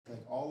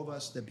all of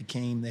us that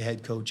became the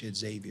head coach at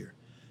Xavier,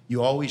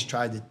 you always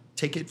tried to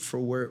take it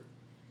for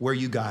where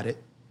you got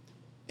it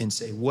and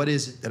say, what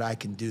is it that I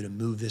can do to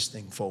move this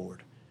thing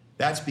forward?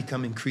 That's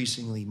become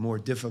increasingly more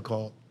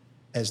difficult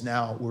as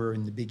now we're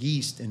in the Big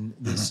East and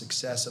the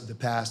success of the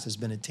past has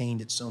been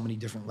attained at so many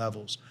different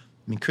levels.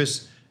 I mean,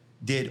 Chris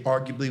did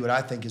arguably what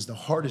I think is the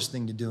hardest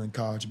thing to do in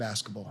college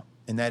basketball,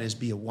 and that is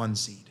be a 1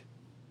 seed.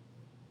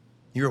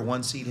 You're a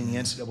 1 seed in the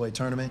NCAA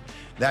tournament.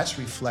 That's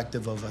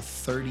reflective of a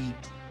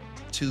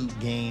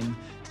 32-game,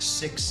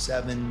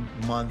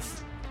 6-7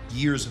 month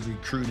years of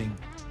recruiting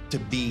to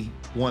be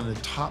one of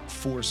the top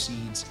 4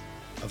 seeds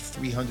of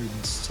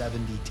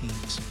 370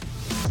 teams.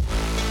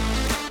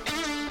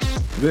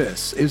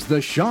 This is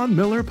the Sean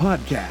Miller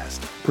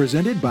Podcast,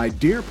 presented by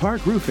Deer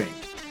Park Roofing.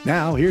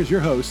 Now, here's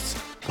your hosts,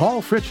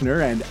 Paul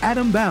Fritchner and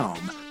Adam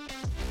Baum.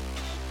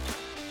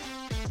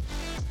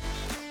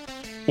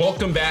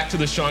 Welcome back to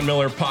the Sean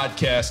Miller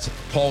Podcast.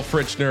 Paul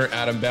Fritchner,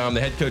 Adam Baum, the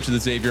head coach of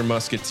the Xavier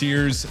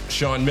Musketeers,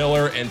 Sean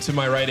Miller, and to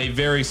my right, a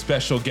very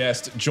special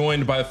guest,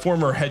 joined by the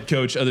former head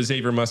coach of the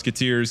Xavier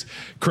Musketeers,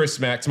 Chris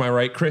Mack, to my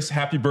right. Chris,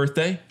 happy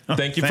birthday.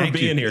 Thank you for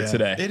being here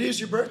today. It is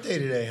your birthday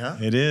today, huh?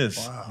 It is.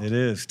 Wow. It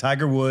is.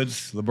 Tiger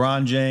Woods,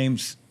 LeBron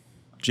James,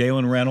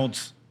 Jalen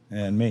Reynolds,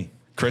 and me.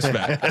 Chris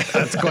Mack.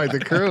 That's quite the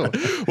crew.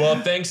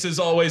 Well, thanks as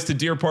always to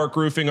Deer Park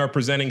Roofing, our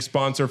presenting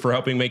sponsor, for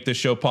helping make this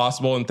show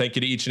possible. And thank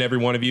you to each and every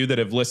one of you that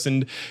have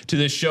listened to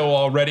this show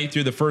already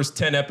through the first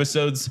 10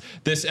 episodes.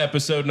 This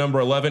episode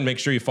number 11. Make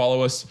sure you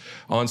follow us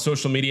on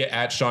social media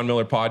at Sean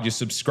Miller Pod. You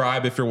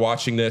subscribe if you're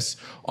watching this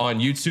on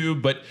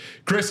YouTube. But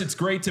Chris, it's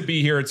great to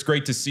be here. It's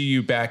great to see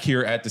you back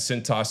here at the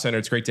Cintas Center.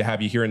 It's great to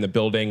have you here in the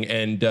building.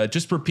 And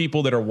just for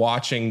people that are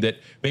watching that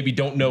maybe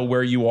don't know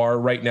where you are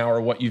right now or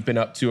what you've been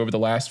up to over the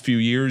last few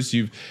years,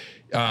 you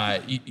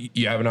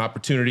have an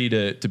opportunity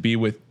to be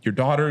with your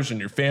daughters and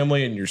your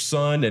family and your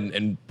son,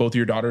 and both of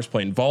your daughters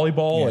playing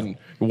volleyball, and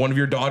one of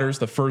your daughters,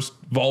 the first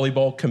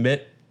volleyball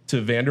commit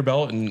to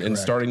Vanderbilt and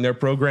starting their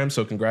program.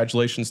 So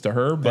congratulations to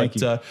her. Thank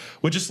you.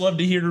 We'd just love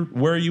to hear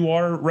where you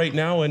are right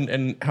now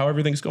and how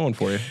everything's going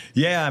for you.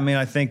 Yeah, I mean,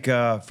 I think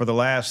for the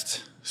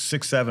last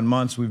 6-7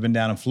 months, we've been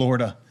down in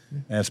Florida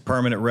as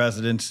permanent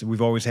residents.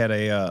 We've always had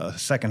a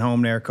second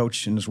home there.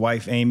 Coach and his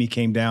wife, Amy,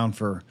 came down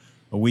for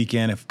a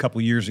weekend a couple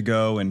years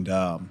ago, and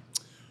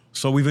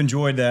so we've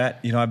enjoyed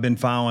that. You know, I've been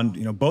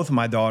following, both of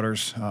my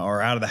daughters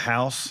are out of the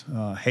house.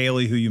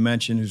 Haley, who you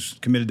mentioned, who's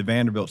committed to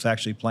Vanderbilt, is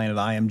actually playing at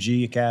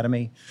IMG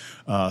Academy.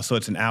 So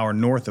it's an hour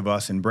north of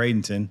us in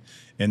Bradenton.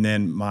 And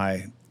then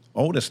my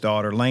oldest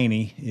daughter,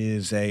 Lainey,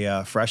 is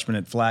a freshman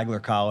at Flagler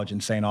College in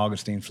St.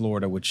 Augustine,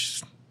 Florida, which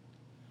is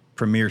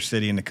premier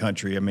city in the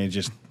country. I mean,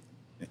 just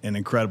an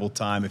incredible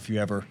time if you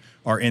ever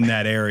are in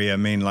that area. I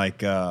mean,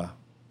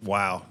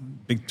 wow,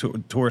 big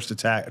tourist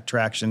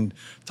attraction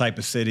type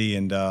of city.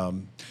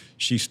 And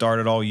she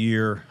started all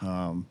year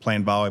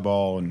playing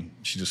volleyball, and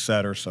she's a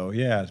setter. So,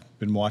 yeah, I've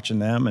been watching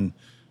them and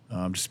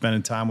just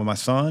spending time with my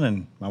son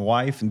and my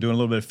wife and doing a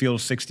little bit of Field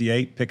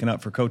 68, picking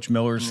up for Coach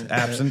Miller's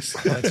absence.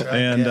 That's right.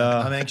 And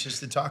I'm anxious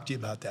to talk to you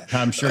about that.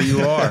 I'm sure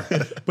you are.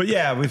 But,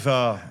 yeah, we've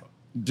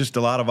just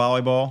a lot of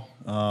volleyball.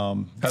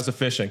 How's the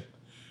fishing?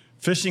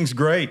 Fishing's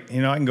great.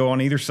 I can go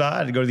on either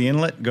side. I go to the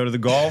inlet, go to the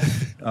Gulf.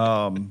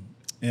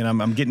 And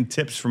I'm getting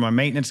tips from my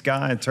maintenance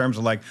guy in terms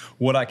of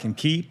what I can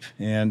keep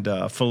and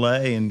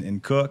fillet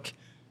and cook.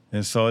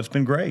 And so it's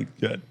been great.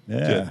 Good.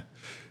 Yeah. Good.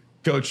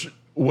 Coach,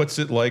 what's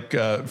it like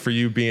for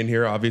you being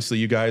here? Obviously,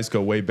 you guys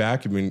go way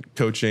back. I mean,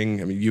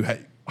 coaching, you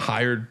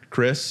hired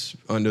Chris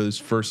under his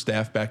first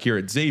staff back here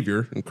at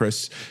Xavier. And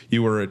Chris,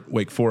 you were at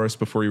Wake Forest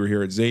before you were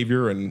here at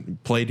Xavier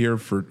and played here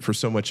for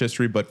so much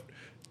history. But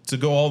to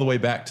go all the way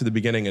back to the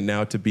beginning and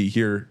now to be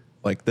here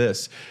like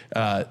this,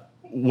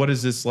 what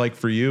is this like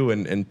for you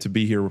and to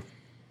be here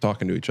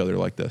talking to each other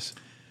like this?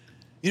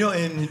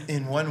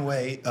 In one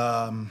way,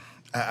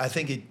 I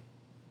think it,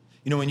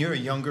 when you're a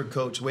younger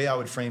coach, the way I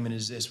would frame it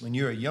is this. When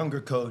you're a younger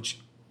coach,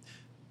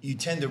 you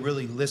tend to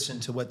really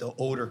listen to what the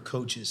older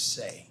coaches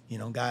say,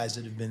 guys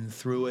that have been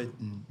through it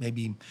and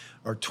maybe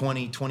are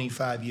 20,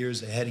 25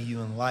 years ahead of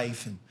you in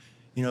life. And,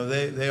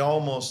 they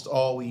almost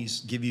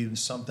always give you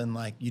something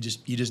like, you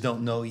just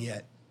don't know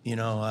yet,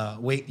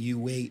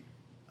 wait.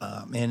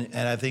 And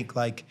I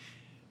think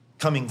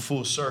coming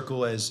full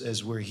circle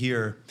as we're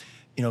here,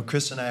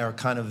 Chris and I are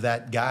kind of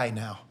that guy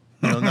now.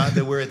 Not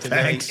that we're at the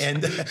very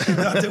end,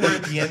 not that we're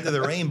at the end of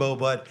the rainbow,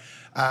 but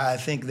I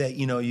think that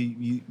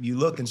you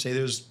look and say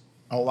there's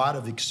a lot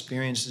of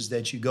experiences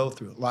that you go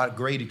through, a lot of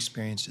great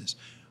experiences,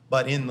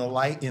 but in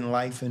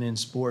life and in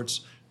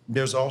sports,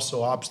 there's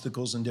also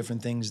obstacles and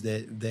different things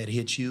that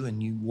hit you,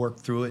 and you work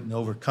through it and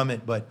overcome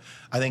it. But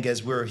I think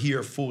as we're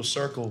here full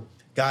circle,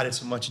 God,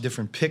 it's a much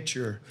different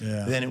picture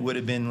than it would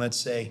have been, let's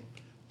say,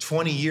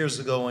 20 years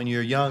ago when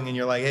you're young and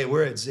you're like, hey,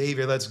 we're at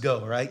Xavier, let's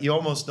go, right? You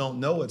almost don't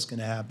know what's going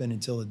to happen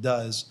until it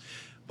does.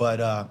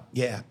 But,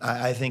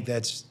 I think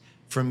that's,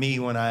 for me,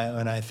 when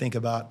I think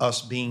about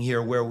us being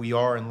here where we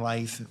are in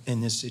life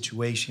in this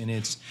situation,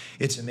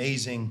 it's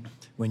amazing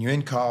when you're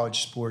in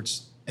college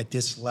sports at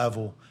this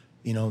level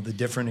the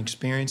different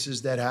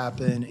experiences that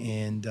happen,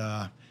 and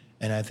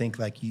I think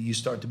like you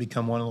start to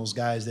become one of those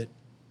guys that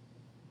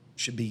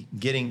should be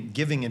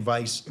giving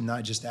advice,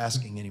 not just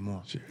asking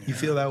anymore. You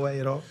feel that way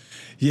at all?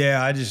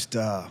 Yeah, I just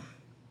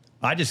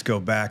go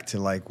back to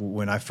like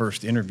when I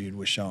first interviewed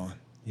with Sean,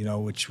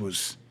 which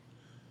was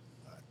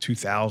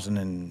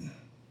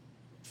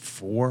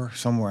 2004,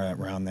 somewhere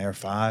around there,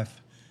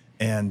 5.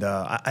 And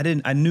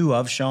I knew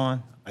of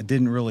Sean. I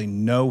didn't really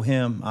know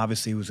him.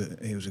 Obviously,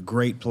 he was a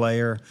great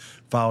player,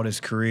 followed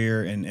his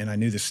career, and I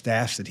knew the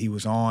staffs that he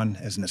was on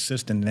as an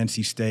assistant at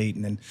NC State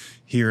and then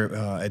here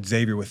at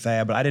Xavier with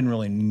Thad, but I didn't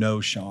really know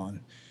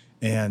Sean.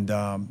 And,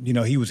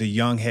 he was a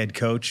young head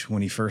coach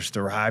when he first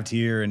arrived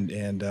here.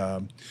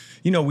 And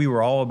we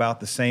were all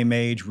about the same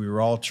age. We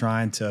were all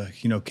trying to,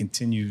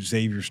 continue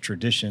Xavier's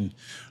tradition,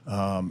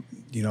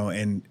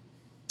 and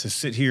to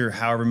sit here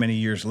however many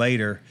years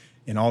later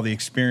and all the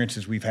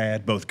experiences we've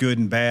had, both good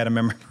and bad. I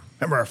remember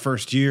our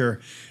first year,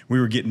 we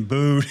were getting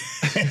booed,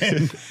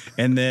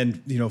 and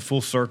then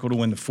full circle to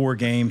win the 4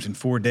 games in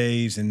 4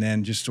 days, and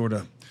then just sort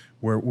of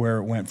where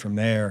it went from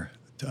there.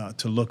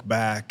 To look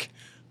back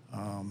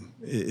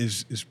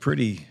is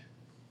pretty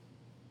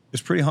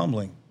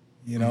humbling,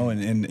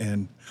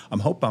 and I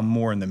hope I'm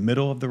more in the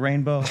middle of the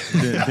rainbow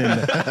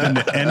than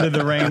the end of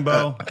the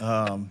rainbow,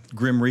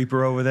 Grim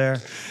Reaper over there,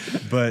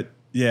 but.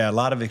 Yeah, a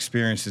lot of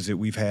experiences that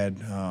we've had,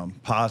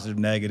 positive,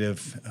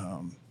 negative,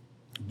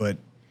 but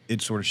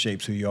it sort of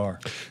shapes who you are.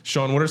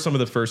 Sean, what are some of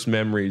the first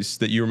memories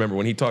that you remember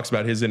when he talks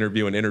about his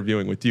interview and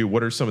interviewing with you?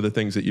 What are some of the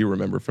things that you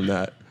remember from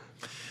that?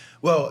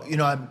 Well,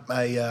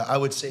 I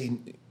would say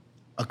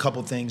a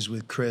couple things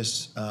with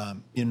Chris.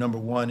 Number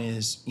one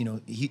is,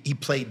 he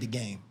played the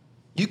game.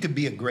 You could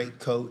be a great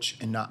coach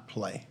and not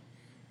play.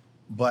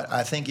 But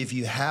I think if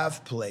you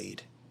have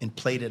played and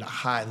played at a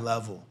high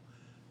level,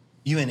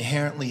 you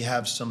inherently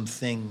have some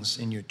things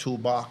in your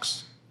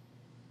toolbox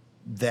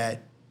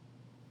that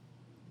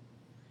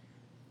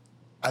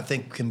I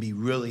think can be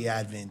really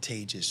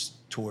advantageous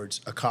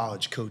towards a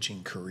college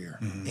coaching career.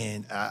 Mm-hmm.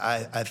 And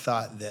I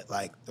thought that,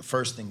 like, the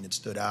first thing that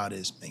stood out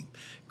is,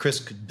 Chris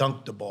could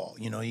dunk the ball.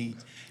 He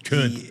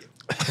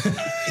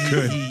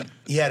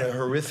had a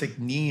horrific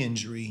knee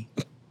injury.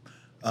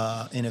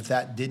 And if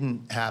that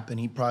didn't happen,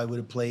 he probably would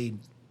have played.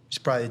 He's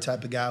probably the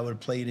type of guy who would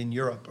have played in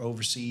Europe or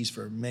overseas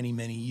for many,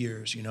 many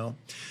years,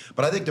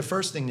 But I think the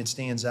first thing that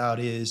stands out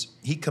is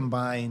he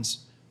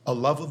combines a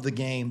love of the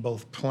game,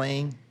 both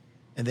playing,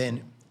 and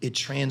then it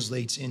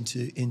translates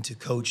into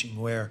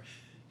coaching, where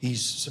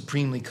he's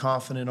supremely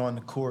confident on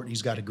the court.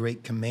 He's got a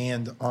great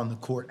command on the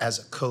court as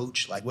a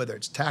coach, like whether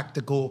it's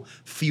tactical,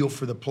 feel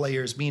for the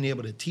players, being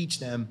able to teach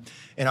them.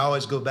 And I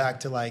always go back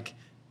to, like,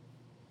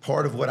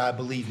 part of what I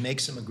believe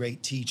makes him a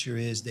great teacher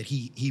is that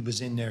he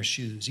was in their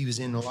shoes. He was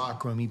in the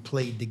locker room. He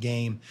played the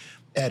game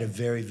at a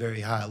very,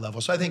 very high level.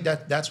 So I think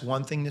that's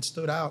one thing that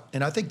stood out.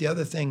 And I think the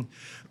other thing,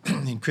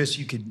 and Chris,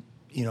 you could,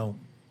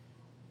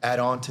 add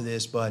on to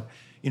this, but,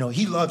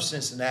 he loves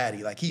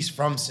Cincinnati. Like, he's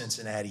from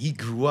Cincinnati. He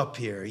grew up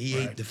here. He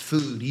ate the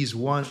food. He's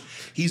one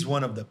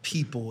of the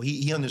people.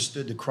 He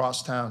understood the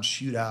crosstown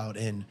shootout,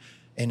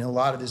 and a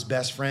lot of his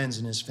best friends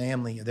and his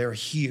family, they're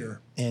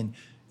here. And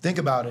think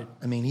about it.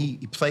 I mean,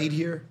 he played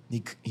here.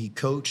 He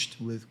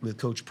coached with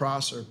Coach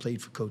Prosser,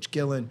 played for Coach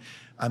Gillen.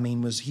 I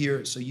mean, was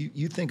here. So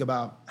you think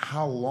about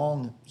how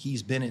long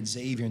he's been at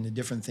Xavier and the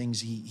different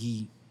things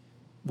he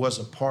was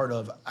a part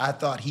of. I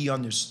thought he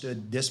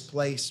understood this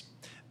place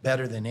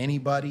better than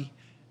anybody.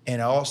 And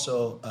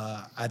also,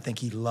 I think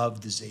he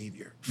loved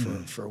Xavier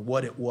for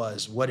what it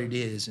was, what it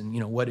is, and,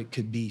 what it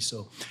could be.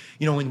 So,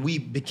 when we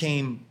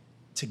became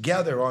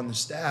together on the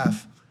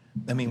staff,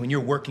 I mean, when you're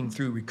working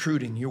through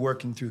recruiting, you're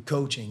working through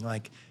coaching,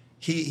 like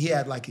he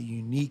had like a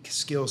unique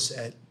skill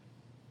set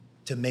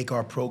to make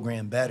our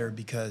program better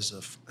because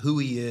of who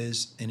he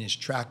is and his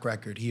track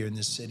record here in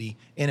this city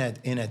and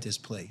at this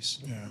place.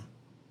 Yeah.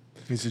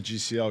 He's a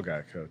GCL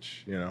guy,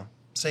 Coach,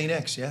 St.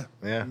 X, yeah.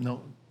 Yeah.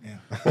 No, yeah.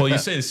 Well, you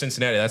say the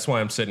Cincinnati. That's why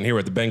I'm sitting here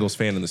with the Bengals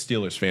fan and the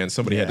Steelers fan.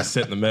 Somebody had to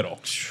sit in the middle.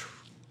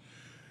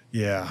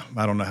 Yeah,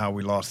 I don't know how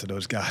we lost to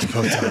those guys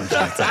both times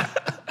like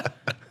that.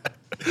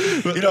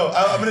 I'm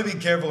going to be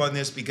careful on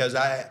this because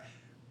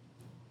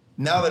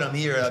now that I'm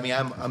here, I mean,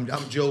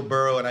 I'm Joe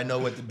Burrow and I know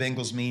what the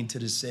Bengals mean to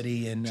the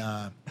city, and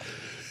I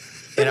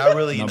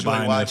really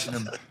enjoy watching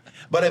them.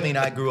 But I mean,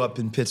 I grew up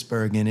in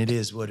Pittsburgh, and it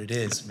is what it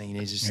is. I mean,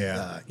 it just,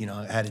 I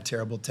had a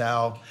terrible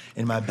towel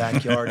in my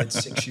backyard at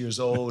 6 years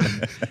old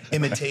and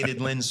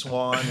imitated Lynn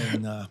Swann.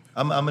 And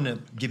I'm going to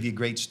give you a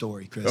great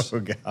story, Chris.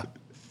 Oh, God.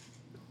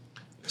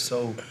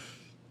 So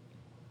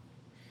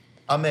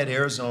I'm at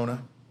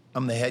Arizona.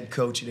 I'm the head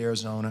coach at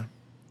Arizona.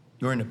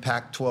 We're in the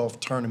Pac-12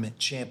 tournament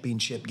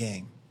championship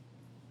game.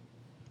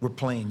 We're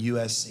playing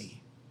USC.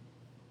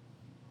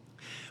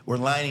 We're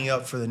lining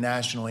up for the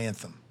national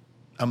anthem.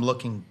 I'm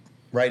looking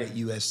right at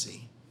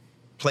USC.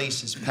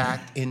 Place is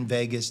packed in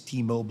Vegas,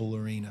 T-Mobile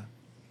Arena.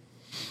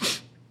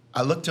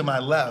 I look to my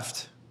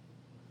left,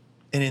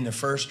 and in the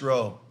first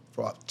row,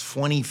 for about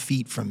 20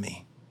 feet from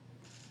me,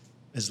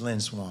 is Lynn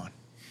Swann,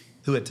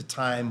 who at the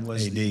time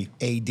was AD. the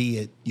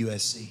AD at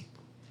USC.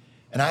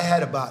 And I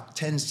had about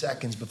 10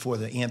 seconds before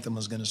the anthem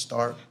was going to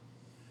start.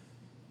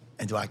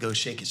 And do I go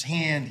shake his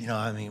hand? You know,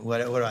 I mean,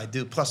 what do I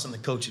do? Plus, I'm the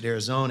coach at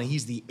Arizona.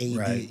 He's the AD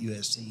at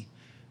USC.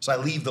 So I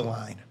leave the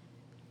line.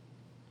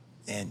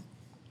 And,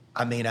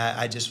 I mean,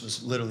 I just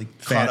was literally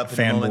caught up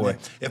in the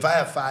moment. If I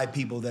have 5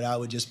 people that I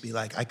would just be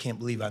like, I can't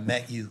believe I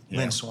met you,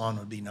 Lynn Swann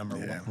would be number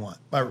one.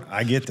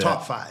 I get that.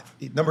 Top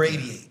 5. Number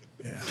 88.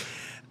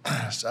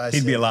 Yeah. So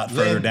He'd be a lot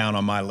further down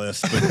on my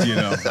list, but, you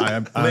know,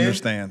 I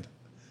understand.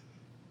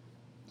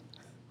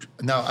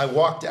 Now, I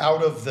walked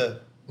out of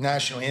the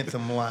national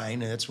anthem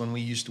line, and that's when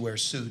we used to wear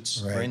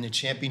suits. Right. We're in the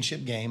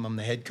championship game. I'm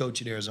the head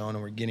coach at Arizona.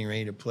 We're getting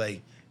ready to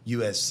play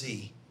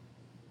USC.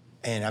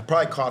 And I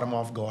probably caught him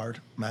off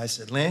guard. I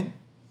said, Lynn,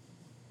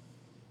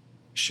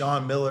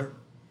 Sean Miller,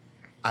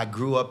 I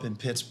grew up in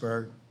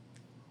Pittsburgh.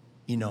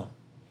 You know,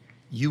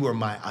 you were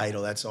my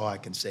idol. That's all I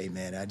can say,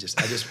 man.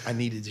 I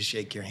needed to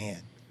shake your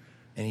hand.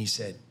 And he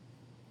said,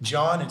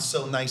 John, it's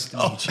so nice to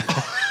meet you.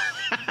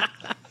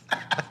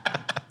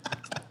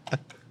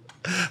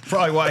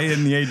 Probably why he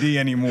isn't the AD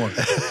anymore.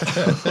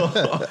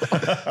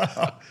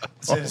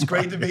 Said, it's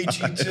great to meet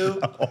you,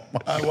 too.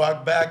 I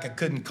walked back. I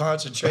couldn't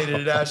concentrate at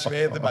the national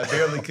anthem. I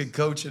barely could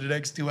coach for the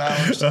next 2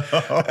 hours. And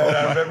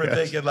I remember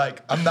thinking,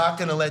 like, I'm not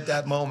going to let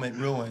that moment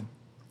ruin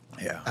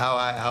how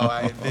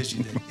I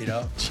envisioned it, you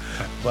know?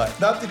 But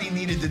not that he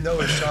needed to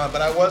know it, Sean,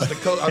 but I was the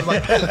coach. I'm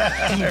like,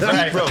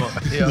 right. from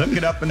him. You know? Look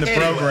it up in the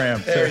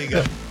program. There you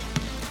go.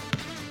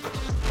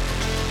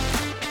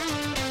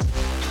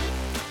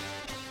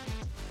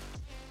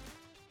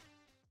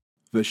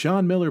 The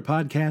Sean Miller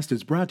Podcast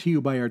is brought to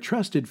you by our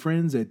trusted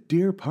friends at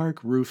Deer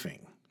Park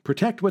Roofing.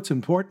 Protect what's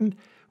important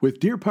with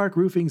Deer Park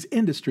Roofing's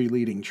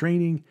industry-leading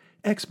training,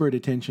 expert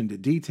attention to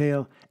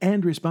detail,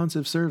 and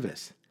responsive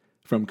service.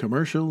 From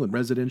commercial and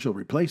residential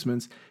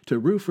replacements to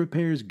roof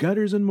repairs,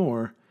 gutters, and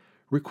more,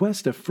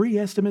 request a free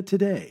estimate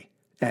today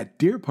at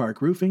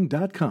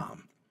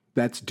deerparkroofing.com.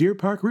 That's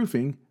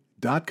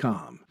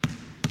deerparkroofing.com.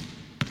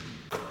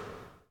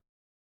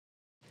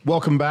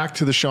 Welcome back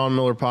to the Sean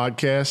Miller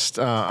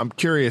Podcast. I'm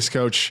curious,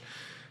 Coach,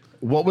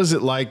 what was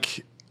it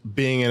like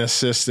being an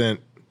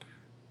assistant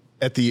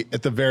at the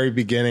very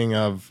beginning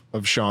of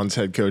Sean's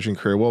head coaching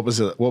career? What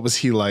was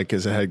he like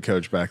as a head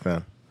coach back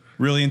then?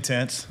 Really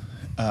intense.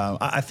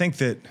 I think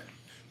that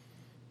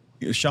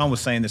Sean was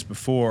saying this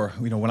before.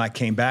 You know, when I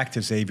came back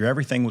to Xavier,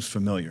 everything was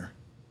familiar.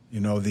 You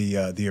know,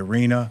 the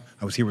arena.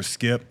 I was here with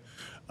Skip,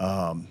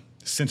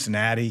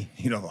 Cincinnati.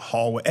 You know, the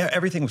hallway.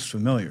 Everything was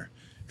familiar,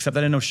 except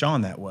I didn't know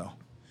Sean that well.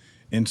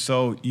 And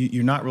so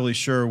you're not really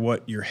sure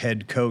what your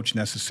head coach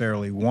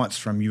necessarily wants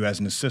from you as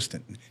an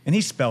assistant. And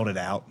he spelled it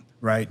out,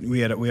 right? We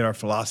had our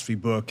philosophy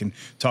book and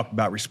talked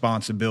about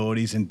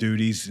responsibilities and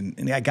duties,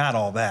 and I got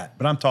all that.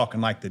 But I'm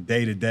talking like the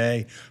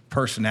day-to-day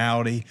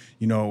personality,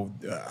 you know,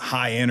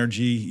 high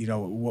energy, you know,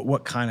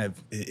 what kind of,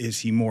 is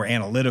he more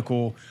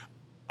analytical?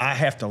 I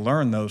have to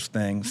learn those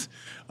things,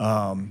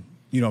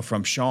 you know,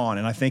 from Sean.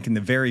 And I think in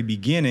the very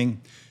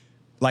beginning,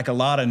 like a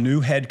lot of new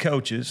head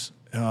coaches,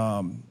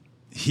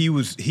 he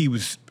was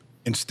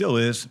and still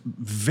is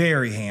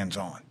very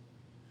hands-on.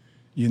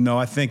 You know,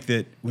 I think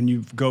that when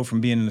you go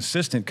from being an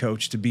assistant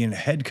coach to being a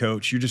head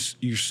coach,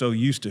 you're so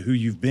used to who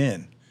you've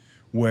been,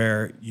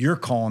 where you're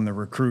calling the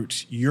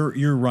recruits,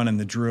 you're running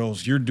the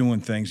drills, you're doing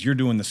things, you're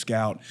doing the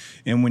scout.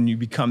 And when you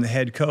become the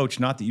head coach,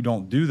 not that you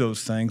don't do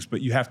those things,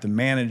 but you have to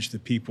manage the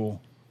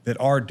people that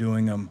are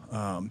doing them.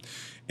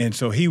 And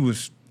so he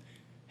was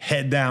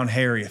head down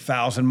Harry,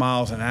 1,000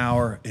 miles an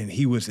hour, and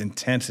he was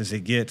intense as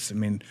it gets. I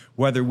mean,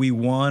 whether we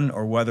won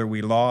or whether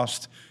we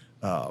lost,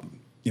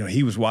 you know,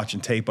 he was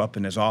watching tape up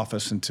in his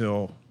office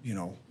until, you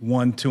know,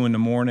 1, 2 in the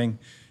morning.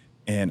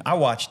 And I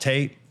watched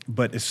tape,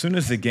 but as soon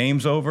as the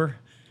game's over,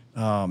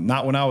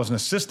 not when I was an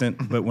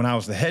assistant, but when I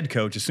was the head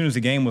coach, as soon as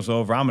the game was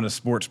over, I'm in a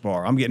sports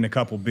bar. I'm getting a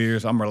couple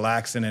beers, I'm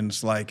relaxing, and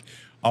it's like,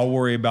 I'll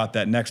worry about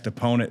that next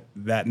opponent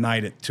that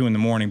night at 2 in the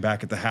morning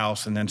back at the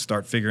house and then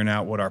start figuring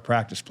out what our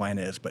practice plan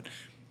is. But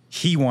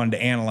he wanted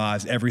to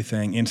analyze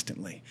everything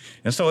instantly.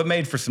 And so it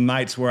made for some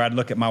nights where I'd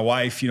look at my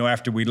wife, you know,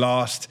 after we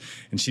lost,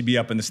 and she'd be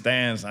up in the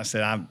stands. And I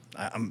said,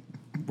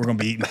 we're going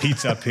to be eating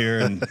pizza up here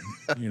and,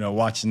 you know,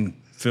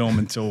 watching film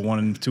until 1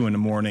 and 2 in the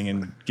morning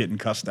and getting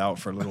cussed out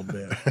for a little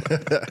bit.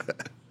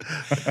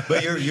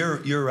 But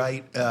you're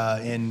right.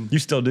 And you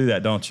still do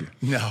that, don't you?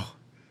 No,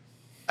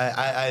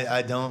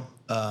 I don't.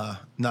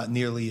 Not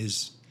nearly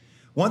as.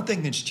 One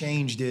thing that's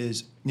changed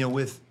is, you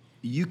know,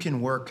 you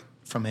can work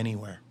from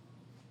anywhere.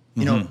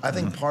 You know, I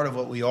think part of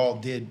what we all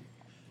did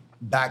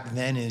back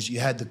then is you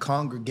had to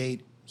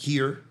congregate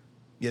here.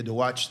 You had to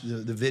watch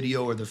the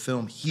video or the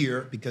film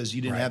here because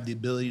you didn't have the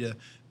ability to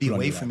be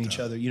away from each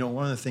other. You know,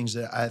 one of the things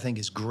that I think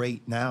is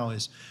great now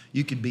is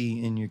you could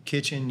be in your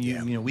kitchen.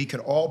 You know, we could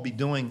all be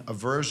doing a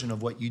version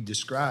of what you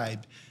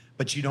described,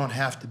 but you don't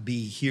have to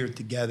be here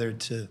together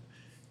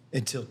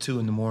until 2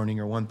 in the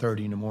morning or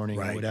 1:30 in the morning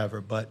or whatever.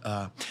 But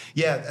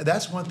yeah,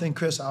 that's one thing,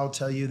 Chris, I'll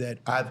tell you that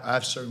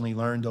I've certainly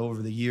learned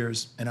over the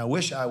years, and I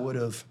wish I would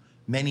have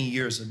many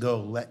years ago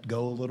let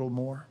go a little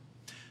more.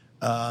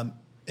 And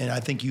And I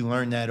think you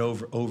learn that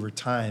over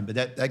time.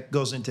 But that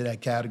goes into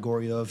that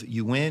category of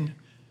you win,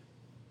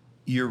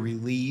 you're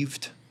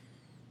relieved,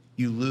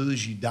 you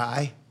lose, you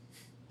die,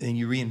 and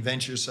you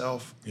reinvent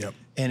yourself. Yep.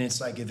 And it's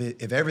like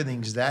if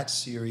everything's that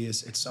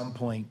serious, at some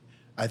point,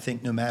 I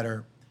think no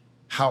matter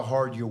how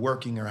hard you're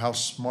working or how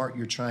smart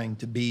you're trying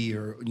to be,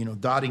 or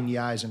dotting the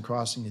I's and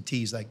crossing the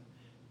T's, like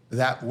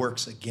that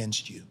works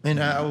against you.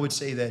 And I would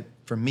say that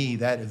for me,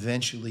 that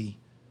eventually,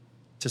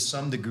 to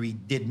some degree,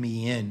 did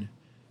me in,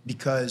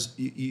 because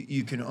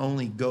you can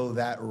only go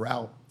that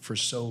route for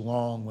so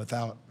long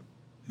without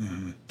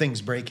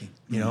things breaking,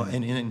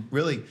 and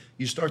really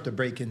you start to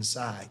break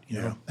inside.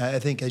 I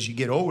think as you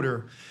get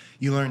older,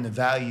 you learn the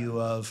value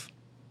of,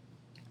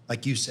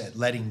 like you said,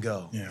 letting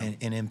go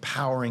and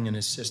empowering an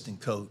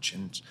assistant coach.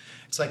 And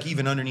it's like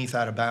even underneath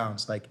Out of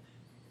Bounds, like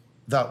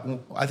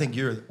I think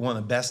you're one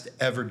of the best to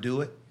ever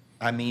do it.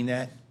 I mean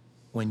that,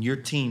 when your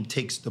team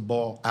takes the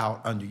ball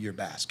out under your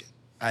basket.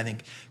 I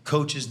think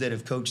coaches that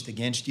have coached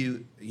against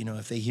you,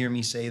 if they hear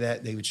me say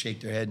that, they would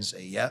shake their head and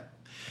say, yep.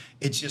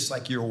 It's just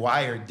like you're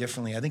wired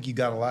differently. I think you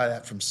got a lot of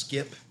that from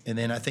Skip. And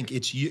then I think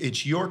it's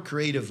your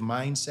creative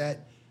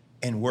mindset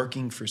and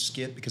working for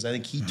Skip, because I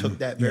think he took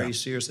that very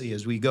seriously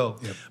as we go.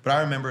 Yep. But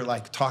I remember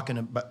like talking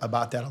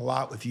about that a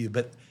lot with you.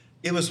 But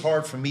it was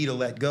hard for me to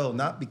let go,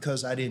 not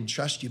because I didn't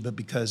trust you, but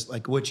because,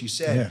 like what you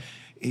said,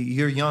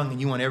 you're young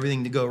and you want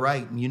everything to go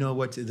right, and you know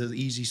what the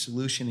easy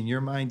solution in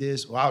your mind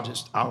is? Well,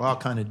 I'll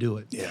kind of do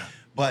it. Yeah.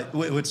 But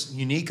what's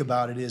unique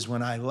about it is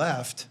when I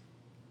left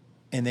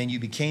and then you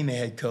became a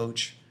head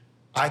coach,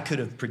 I could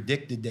have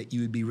predicted that you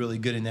would be really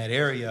good in that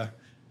area,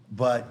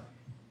 but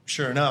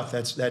sure enough,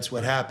 that's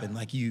what happened.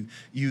 Like you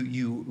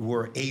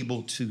were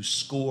able to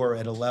score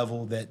at a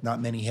level that not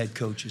many head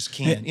coaches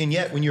can. And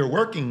yet when you're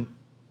working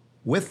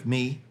with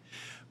me,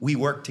 we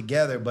worked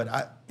together,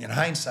 but in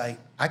hindsight,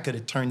 I could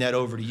have turned that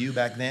over to you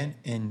back then.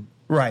 And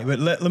right, but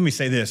let me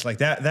say this: like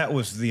that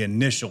was the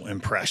initial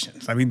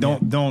impressions. I mean,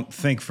 don't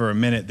think for a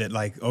minute that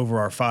like over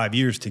our 5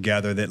 years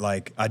together that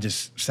like I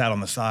just sat on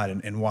the side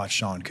and watched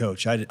Sean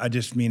coach. I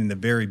just mean in the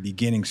very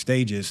beginning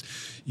stages,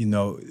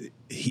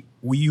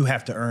 you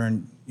have to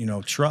earn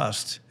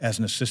trust as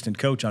an assistant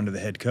coach under the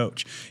head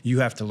coach. You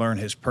have to learn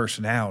his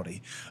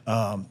personality.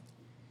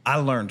 I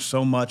learned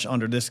so much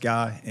under this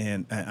guy,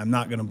 and I'm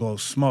not going to blow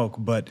smoke,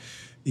 but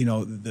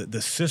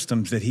the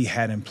systems that he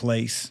had in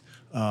place,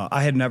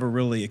 I had never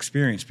really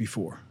experienced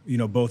before.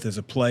 Both as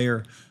a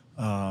player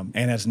and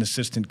as an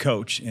assistant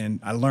coach, and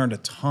I learned a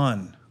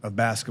ton of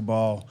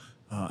basketball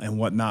and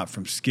whatnot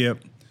from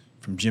Skip,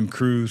 from Jim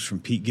Cruz,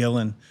 from Pete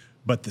Gillen.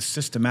 But the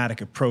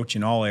systematic approach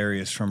in all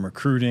areas, from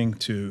recruiting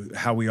to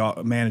how we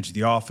manage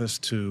the office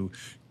to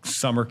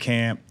summer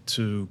camp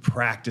to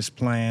practice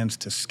plans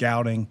to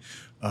scouting,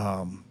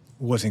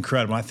 was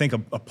incredible. I think a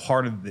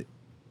part of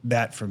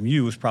that from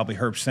you was probably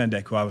Herb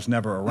Sendek, who I was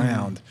never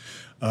around.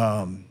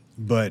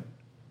 But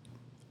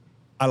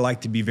I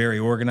like to be very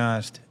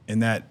organized,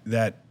 and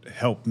that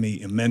helped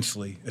me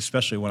immensely,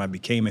 especially when I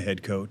became a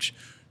head coach,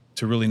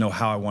 to really know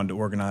how I wanted to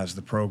organize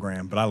the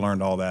program. But I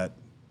learned all that,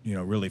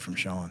 really from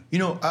Sean.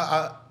 You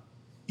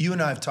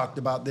and I have talked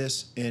about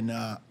this, and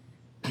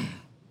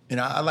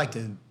I'd like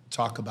to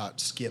talk about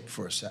Skip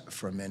for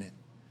a minute.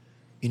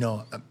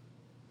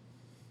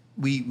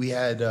 We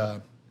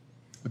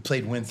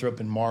played Winthrop,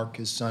 and Mark,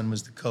 his son,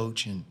 was the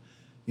coach, and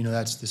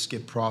that's the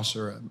Skip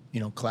Prosser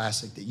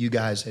classic that you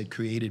guys had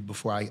created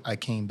before I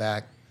came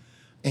back.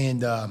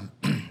 And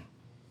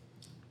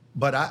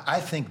but I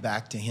think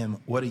back to him,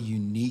 what a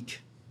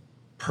unique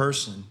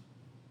person.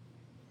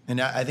 And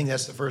I think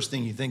that's the first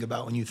thing you think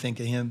about when you think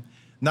of him.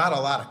 Not a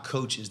lot of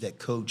coaches that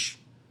coach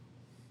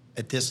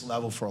at this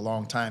level for a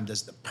long time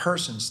does the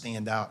person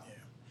stand out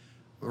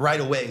right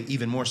away,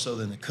 even more so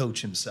than the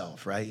coach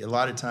himself, right? A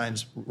lot of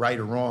times, right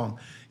or wrong,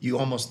 you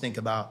almost think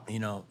about,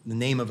 the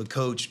name of a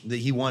coach that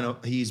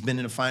he's been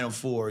in the Final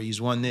Four, he's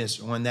won this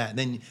or won that.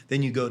 And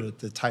then you go to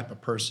the type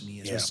of person he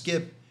is. Yeah. With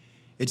Skip,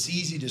 it's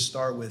easy to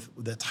start with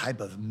the type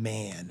of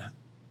man,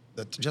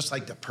 just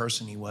like the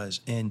person he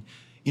was. And,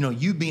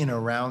 you being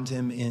around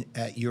him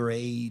at your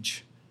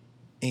age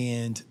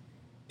and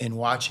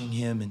watching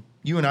him, and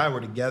you and I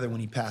were together when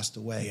he passed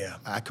away. Yeah.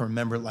 I can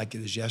remember it like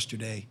it was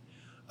yesterday.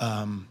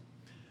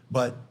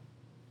 But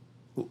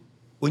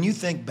when you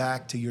think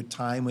back to your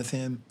time with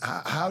him,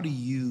 how do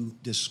you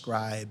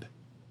describe,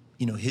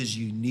 his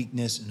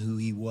uniqueness and who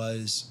he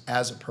was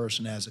as a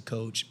person, as a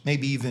coach?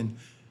 Maybe even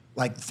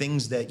like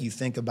things that you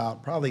think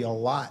about probably a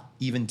lot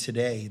even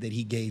today that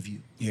he gave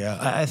you. Yeah,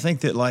 I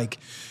think that like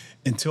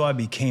until I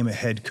became a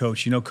head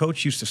coach,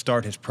 Coach used to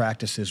start his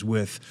practices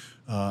with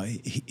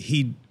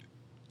he'd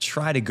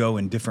try to go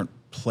in different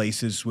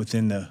places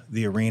within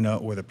the arena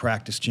or the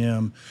practice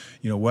gym,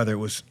 whether it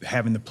was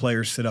having the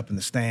players sit up in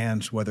the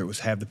stands, whether it was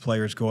have the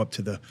players go up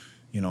to the,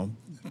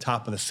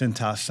 top of the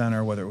Cintas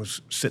Center, whether it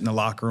was sit in the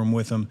locker room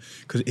with them,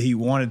 because he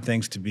wanted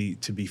things to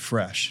be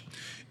fresh.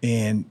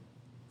 And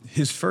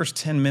his first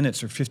 10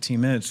 minutes or 15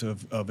 minutes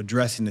of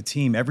addressing the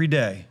team every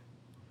day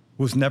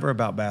was never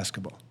about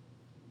basketball.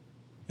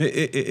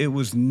 It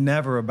was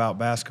never about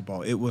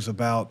basketball. It was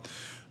about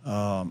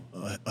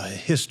a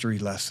history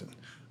lesson.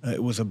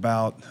 It was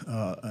about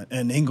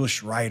an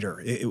English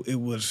writer. It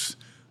was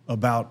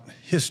about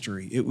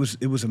history. It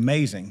was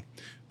amazing.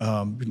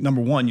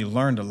 Number one, you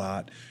learned a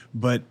lot,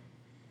 but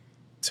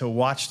to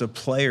watch the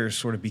players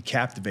sort of be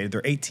captivated.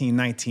 They're 18,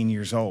 19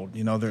 years old.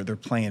 You know, they're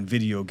playing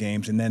video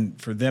games, and then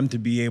for them to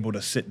be able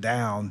to sit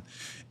down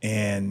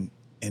and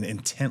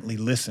intently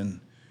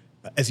listen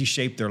as he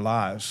shaped their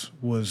lives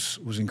was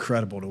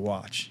incredible to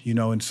watch. You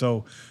know, and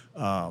so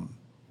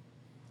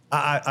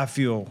I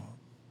feel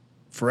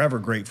forever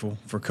grateful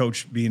for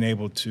Coach being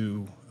able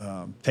to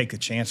take a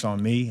chance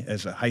on me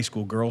as a high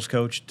school girls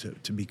coach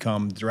to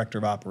become director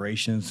of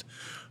operations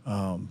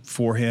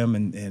for him,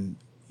 and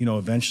you know,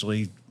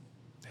 eventually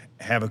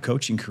have a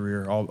coaching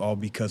career all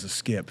because of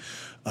Skip.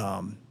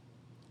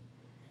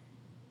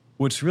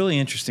 What's really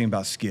interesting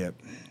about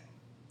Skip,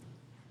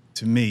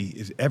 to me,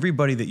 is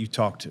everybody that you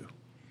talk to,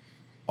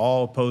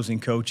 all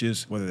opposing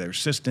coaches, whether they're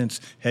assistants,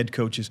 head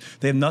coaches,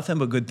 they have nothing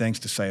but good things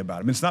to say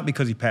about him. It's not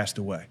because he passed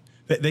away.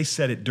 They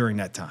said it during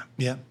that time.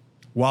 Yeah.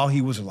 While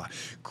he was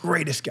alive.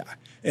 Greatest guy.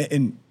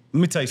 And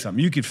let me tell you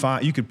something. You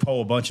could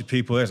poll a bunch of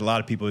people. There's a lot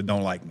of people that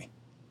don't like me.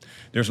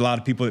 There's a lot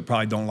of people that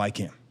probably don't like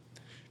him.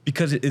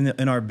 Because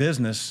in our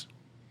business,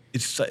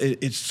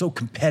 it's so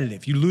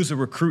competitive. You lose a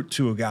recruit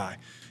to a guy,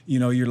 you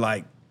know, you're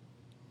like,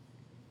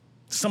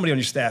 somebody on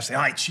your staff say,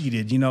 I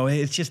cheated. You know,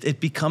 it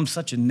becomes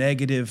such a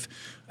negative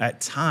at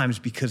times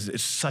because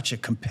it's such a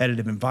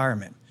competitive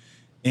environment.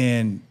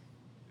 And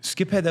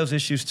Skip had those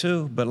issues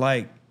too, but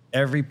like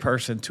every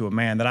person to a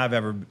man that I've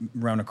ever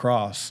run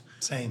across.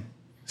 Same.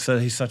 So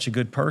he's such a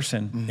good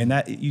person. And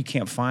that you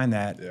can't find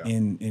that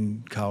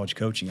in college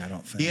coaching, I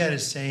don't think. He had a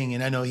saying,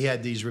 and I know he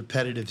had these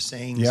repetitive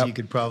sayings. Yep. You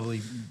could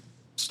probably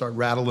start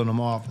rattling them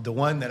off. The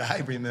one that I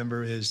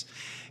remember is,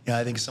 you know,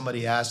 I think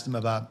somebody asked him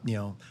about, you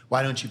know,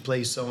 why don't you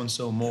play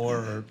so-and-so more?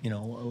 Or, you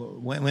know,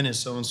 when is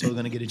so-and-so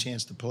going to get a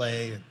chance to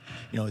play?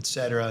 You know, et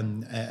cetera.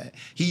 And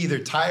he either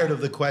tired of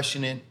the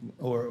question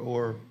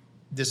or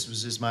this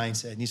was his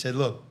mindset. And he said,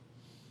 look,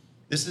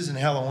 this isn't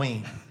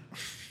Halloween.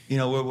 You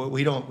know,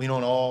 we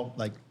don't all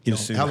like, you know,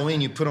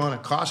 Halloween, you put on a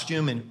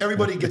costume and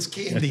everybody gets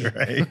candy.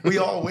 Right. We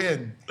all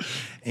win.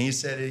 And he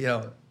said, you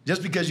know,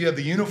 just because you have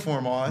the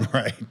uniform on,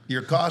 right,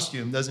 your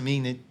costume doesn't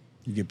mean that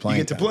you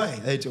get to play.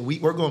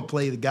 We're going to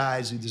play the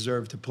guys who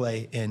deserve to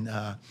play. And,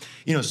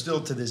 you know,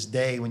 still to this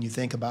day, when you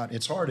think about it,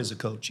 it's hard as a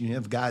coach. You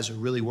have guys who are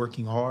really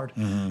working hard.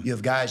 Mm-hmm. You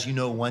have guys you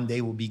know one day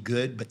will be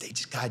good, but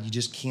you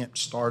just can't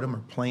start them or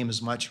play them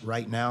as much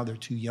right now. They're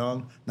too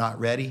young, not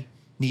ready,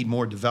 need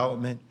more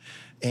development.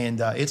 And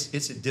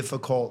it's a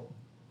difficult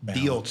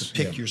deal to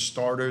pick your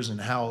starters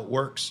and how it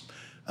works.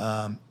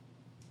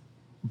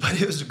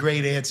 But it was a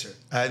great answer.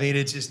 I mean,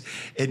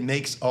 it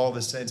makes all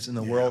the sense in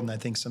the world. And I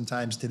think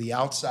sometimes to the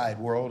outside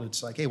world,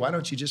 it's like, hey, why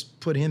don't you just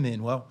put him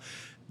in? Well,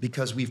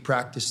 because we've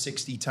practiced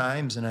 60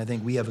 times, and I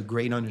think we have a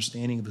great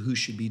understanding of who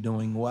should be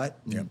doing what.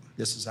 And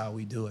this is how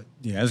we do it.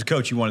 Yeah, as a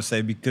coach, you want to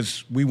say,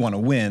 because we want to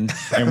win,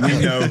 and we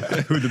know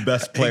who the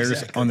best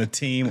players on the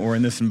team or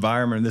in this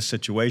environment, in this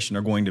situation,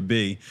 are going to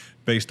be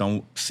based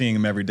on seeing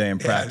them every day in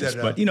practice.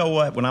 But you know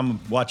what? When I'm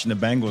watching the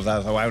Bengals, I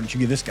was like, why don't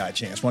you give this guy a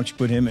chance? Why don't you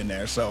put him in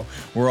there? So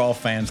we're all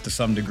fans to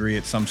some degree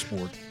at some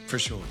sport. For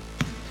sure.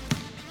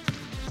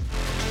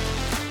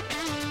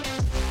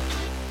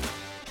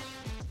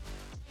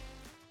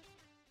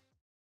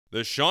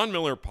 The Sean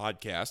Miller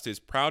Podcast is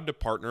proud to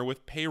partner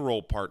with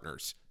Payroll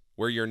Partners,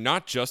 where you're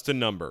not just a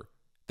number.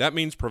 That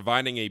means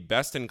providing a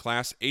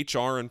best-in-class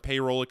HR and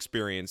payroll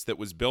experience that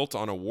was built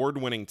on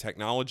award-winning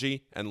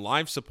technology and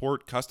live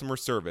support customer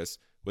service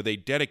with a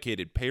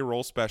dedicated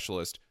payroll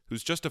specialist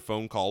who's just a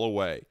phone call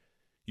away.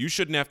 You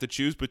shouldn't have to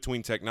choose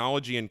between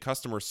technology and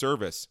customer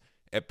service.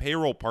 At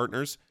Payroll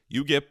Partners,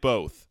 you get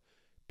both.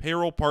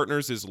 Payroll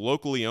Partners is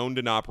locally owned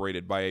and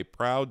operated by a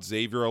proud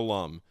Xavier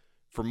alum.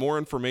 For more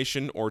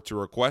information or to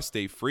request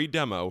a free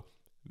demo,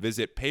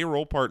 visit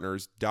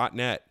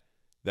payrollpartners.net.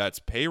 That's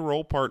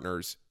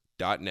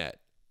payrollpartners.net.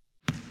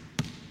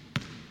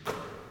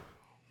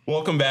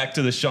 Welcome back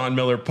to the Sean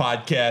Miller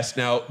Podcast.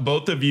 Now,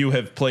 both of you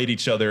have played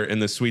each other in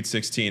the Sweet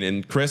 16.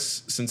 And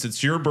Chris, since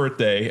it's your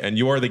birthday and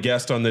you are the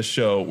guest on this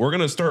show, we're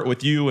going to start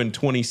with you in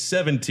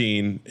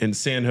 2017 in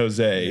San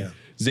Jose. Yeah.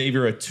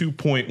 Xavier, a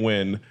 2-point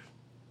win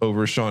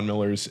over Sean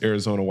Miller's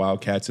Arizona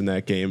Wildcats in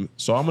that game.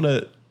 So I'm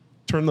going to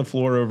turn the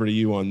floor over to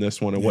you on this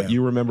one and what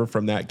you remember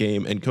from that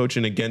game and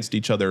coaching against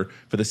each other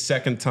for the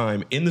second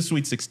time in the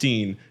Sweet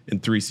 16 in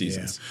 3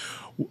 seasons.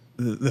 Yeah.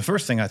 The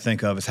first thing I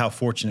think of is how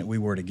fortunate we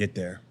were to get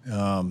there.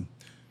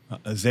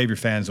 Xavier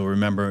fans will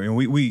remember, and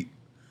we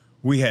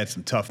had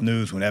some tough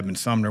news when Edmund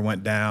Sumner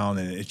went down,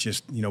 and it's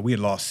just, you know, we had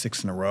lost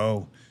 6 in a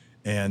row,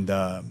 and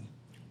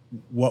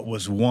what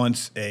was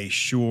once a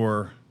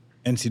sure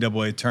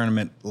NCAA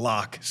tournament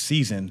lock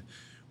season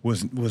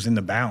was in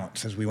the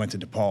balance as we went to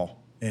DePaul.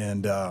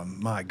 And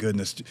my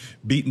goodness,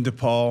 beating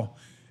DePaul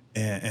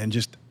and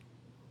just,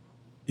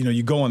 you know,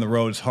 you go on the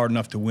road, it's hard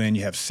enough to win.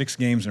 You have 6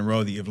 games in a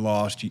row that you've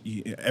lost.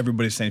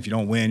 Everybody's saying if you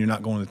don't win, you're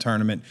not going to the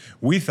tournament.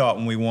 We thought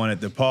when we won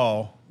at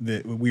DePaul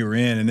that we were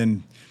in, and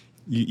then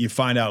you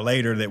find out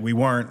later that we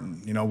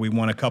weren't. You know, we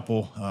won a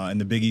couple in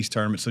the Big East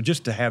tournament. So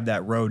just to have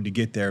that road to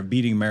get there,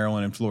 beating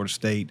Maryland and Florida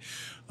State,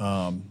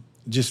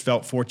 just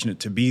felt fortunate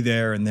to be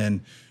there. And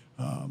then,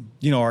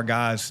 you know, our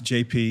guys,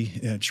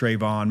 JP,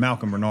 Trayvon,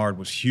 Malcolm Bernard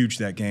was huge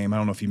that game. I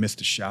don't know if he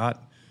missed a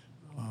shot.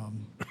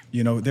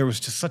 You know, there was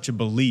just such a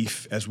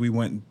belief as we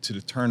went to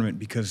the tournament,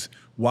 because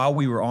while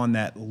we were on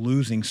that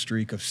losing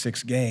streak of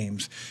 6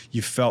 games,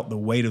 you felt the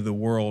weight of the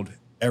world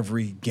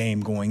every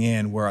game going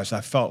in, whereas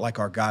I felt like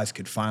our guys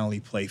could finally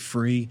play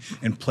free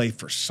and play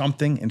for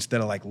something instead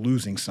of like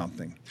losing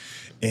something.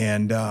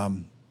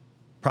 And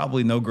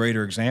probably no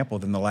greater example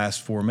than the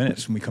last 4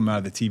 minutes when we come out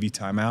of the TV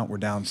timeout, we're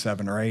down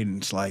 7 or 8, and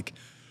it's like,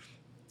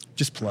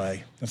 just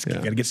play. You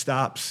got to get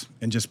stops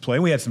and just play.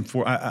 We had some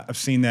I've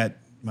seen that.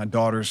 My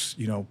daughters,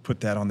 you know, put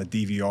that on the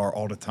DVR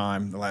all the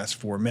time, the last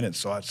 4 minutes.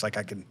 So it's like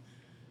I can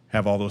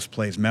have all those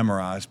plays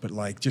memorized, but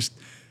like just.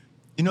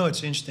 You know,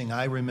 it's interesting.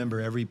 I remember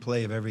every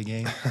play of every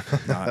game.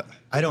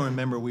 I don't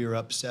remember we were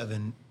up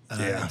 7.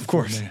 Yeah, of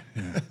course.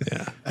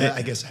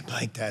 I guess I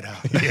blanked that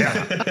out.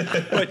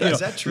 Yeah. But, is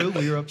that true?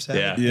 We were up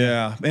 7?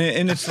 Yeah.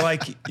 And it's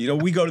like, you know,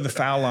 we go to the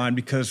foul line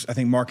because I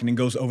think marketing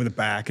goes over the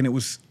back, and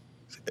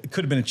it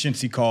could have been a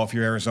chintzy call if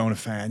you're an Arizona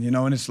fan, you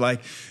know, and it's like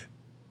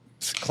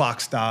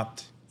clock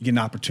stopped. You get an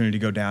opportunity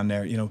to go down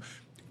there. You know,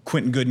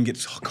 Quentin Gooden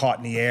gets caught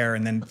in the air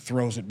and then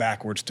throws it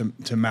backwards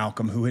to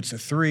Malcolm, who hits a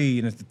 3.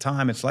 And at the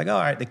time, it's like, all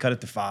right, they cut it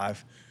to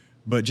 5.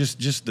 But just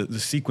the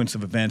sequence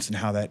of events and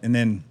how that, and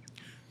then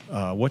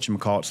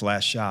whatchamacallit's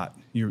last shot,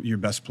 your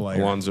best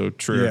player. Alonzo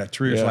Trier. Yeah,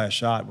 Trier's last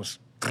shot was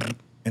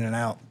in and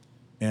out.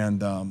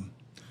 And so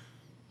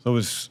it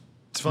was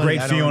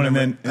great feeling. And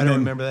then I don't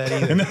remember that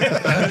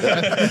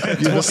either.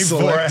 You have a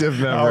selective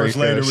memory. Hours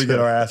later, Coach. we get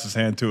our asses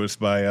handed to us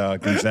by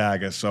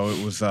Gonzaga. So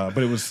it was, but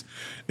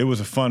it was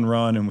a fun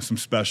run, and with some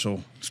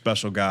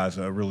special guys,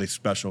 a really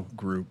special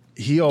group.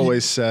 He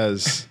always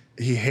says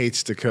he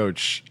hates to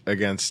coach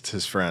against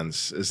his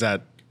friends. Is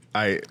that?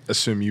 I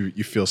assume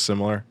you feel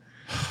similar.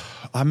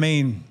 I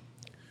mean,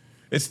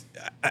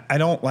 I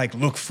don't like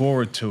look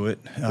forward to it.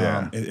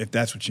 If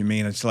that's what you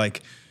mean. It's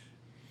like,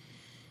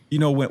 you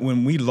know,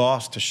 when we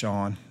lost to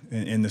Sean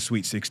in the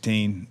Sweet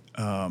 16,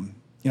 you know,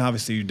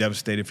 obviously you're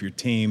devastated for your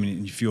team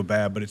and you feel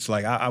bad, but it's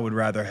like I would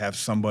rather have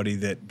somebody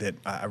that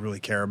I really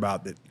care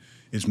about that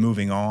is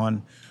moving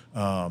on,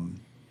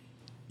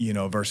 you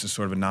know, versus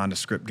sort of a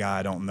nondescript guy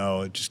I don't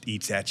know. It just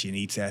eats at you and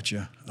eats at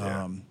you.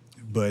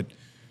 But,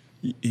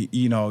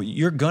 you know,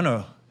 you're going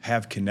to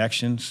have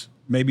connections,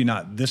 maybe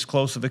not this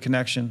close of a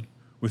connection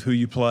with who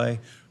you play,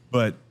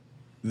 but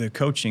the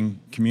coaching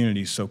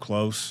community is so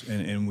close,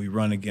 and we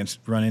run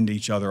into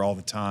each other all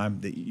the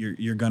time, that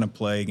you're going to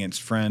play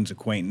against friends,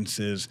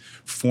 acquaintances,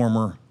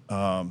 former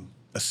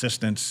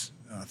assistants,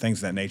 things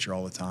of that nature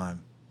all the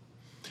time.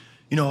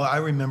 You know, I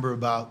remember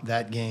about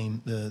that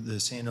game, the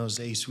San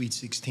Jose Sweet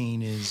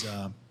 16 is,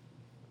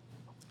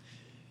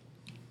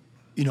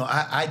 you know,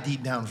 I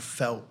deep down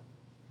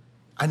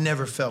I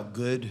never felt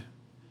good,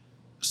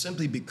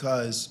 simply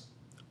because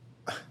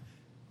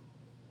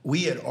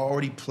we had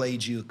already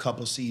played you a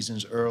couple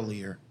seasons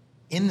earlier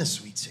in the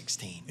Sweet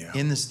 16,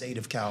 in the state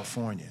of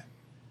California.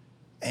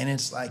 And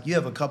it's like you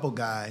have a couple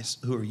guys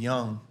who are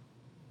young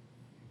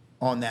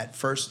on that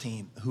first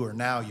team who are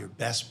now your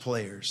best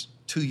players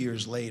 2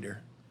 years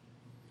later.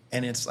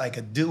 And it's like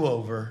a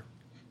do-over.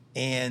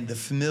 And the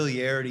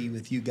familiarity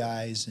with you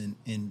guys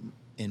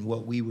and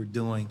what we were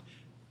doing,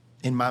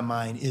 in my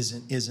mind,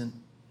 isn't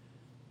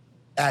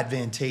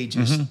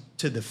advantageous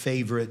to the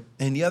favorite.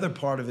 And the other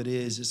part of it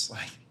is, it's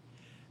like,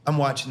 I'm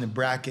watching the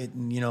bracket,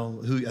 and, you know,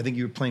 I think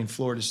you were playing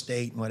Florida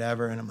State and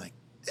whatever, and I'm like,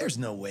 there's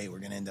no way we're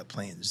going to end up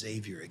playing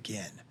Xavier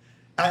again.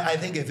 I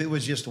think if it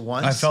was just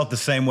once. I felt the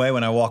same way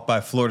when I walked by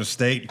Florida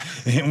State,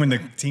 and when the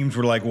teams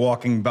were like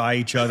walking by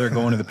each other,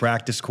 going to the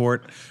practice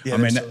court. I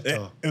mean,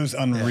 it was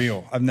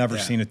unreal. I've never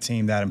seen a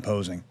team that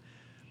imposing.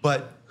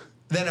 But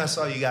then I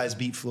saw you guys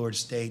beat Florida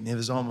State, and it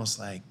was almost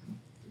like,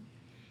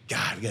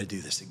 God, we got to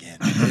do this again.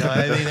 You know,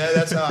 I mean,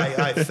 that's how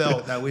I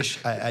felt. I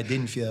wish I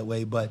didn't feel that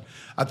way, but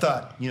I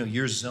thought, you know,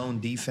 your zone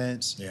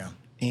defense,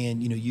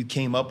 and, you know, you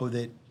came up with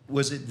it.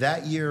 Was it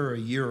that year or a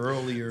year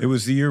earlier? It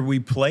was the year we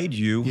played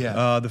you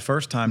the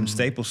first time in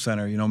Staples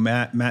Center. You know,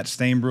 Matt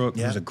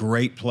Stainbrook was a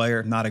great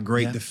player, not a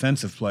great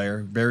defensive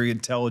player, very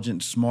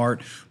intelligent,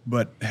 smart,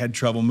 but had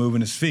trouble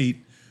moving his feet.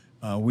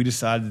 We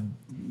decided,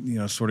 you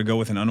know, sort of go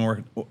with an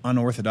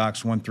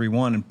unorthodox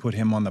 1-3-1 and put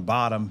him on the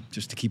bottom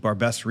just to keep our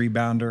best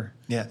rebounder.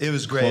 Yeah, it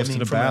was great. Close to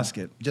the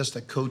basket. Just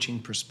a coaching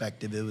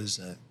perspective, it was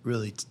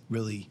really,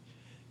 really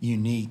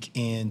unique.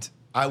 And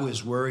I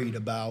was worried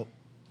about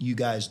you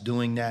guys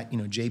doing that. You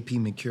know, J.P.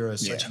 McCura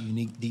is such a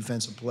unique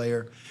defensive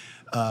player.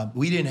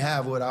 We didn't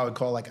have what I would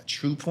call like a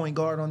true point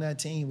guard on that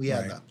team. We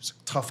had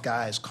tough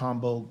guys,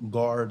 combo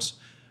guards,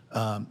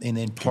 and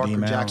then Parker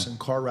Jackson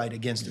Cartwright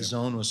against the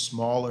zone was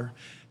smaller.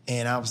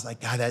 And I was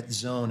like, God, that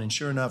zone. And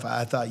sure enough,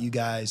 I thought you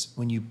guys,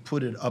 when you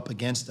put it up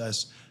against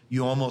us,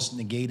 you almost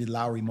negated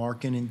Lowry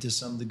Markin to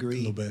some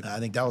degree. A little bit. I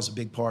think that was a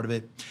big part of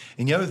it.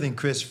 And the other thing,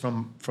 Chris,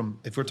 from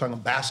if we're talking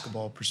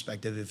basketball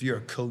perspective, if you're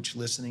a coach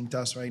listening to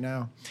us right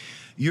now,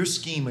 your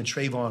scheme of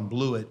Trayvon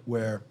Blewett,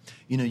 where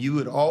you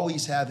would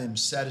always have him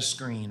set a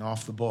screen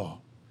off the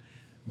ball.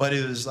 But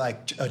it was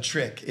like a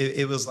trick.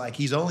 It was like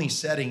he's only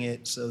setting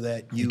it so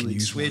that you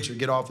would switch or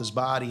get off his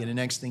body, and the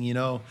next thing you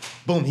know,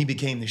 boom, he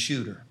became the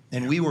shooter.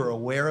 And we were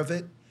aware of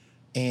it,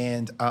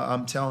 and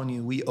I'm telling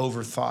you, we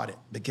overthought it.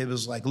 Because it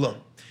was like, look,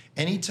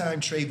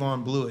 anytime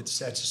Trayvon Blewett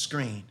sets a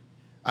screen,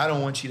 I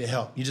don't want you to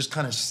help. You just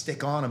kind of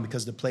stick on him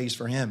because the play's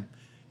for him.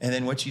 And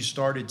then what you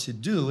started to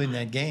do in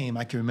that game,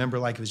 I can remember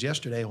like it was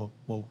yesterday, well,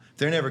 if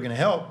they're never going to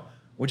help,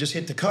 we'll just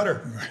hit the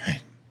cutter.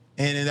 Right.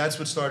 And that's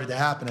what started to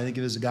happen. I think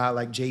it was a guy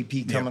like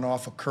JP coming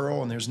off a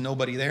curl, and there's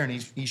nobody there, and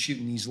he's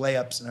shooting these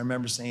layups. And I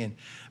remember saying,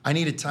 I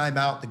need a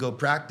timeout to go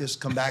practice,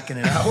 come back in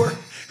an hour,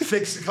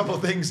 fix a couple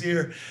of things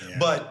here. Yeah.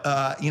 But,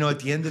 at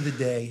the end of the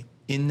day,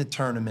 in the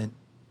tournament,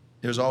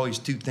 there's always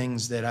two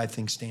things that I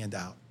think stand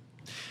out.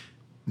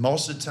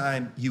 Most of the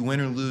time, you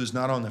win or lose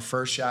not on the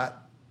first shot,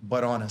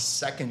 but on a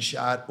second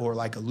shot or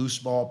like a loose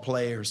ball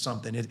play or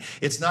something.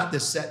 It's not the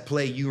set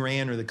play you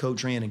ran or the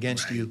coach ran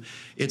against you.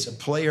 It's a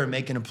player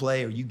making a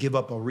play, or you give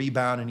up a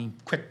rebound and he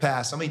quick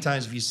pass. How many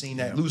times have you seen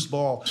that loose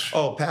ball?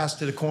 Oh, pass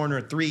to the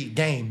corner, 3,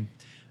 game.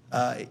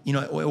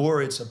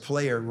 Or it's a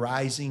player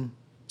rising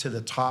to the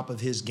top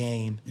of his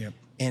game. Yep.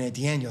 And at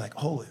the end, you're like,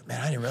 oh,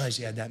 man, I didn't realize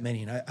he had that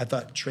many. And I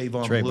thought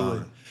Trayvon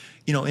Blewett,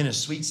 in a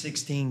Sweet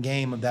 16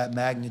 game of that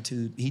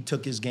magnitude, he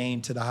took his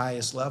game to the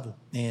highest level.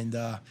 And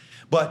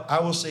but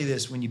I will say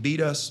this: when you beat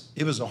us,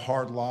 it was a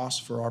hard loss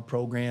for our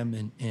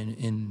program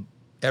and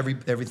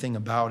everything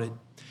about it.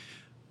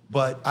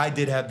 But I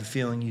did have the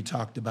feeling you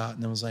talked about,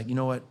 and I was like, you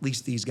know what? At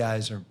least these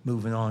guys are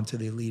moving on to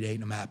the Elite Eight,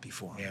 and I'm happy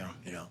for them.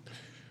 Yeah.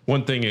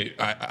 One thing it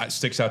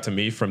sticks out to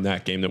me from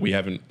that game that we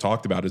haven't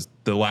talked about is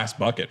the last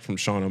bucket from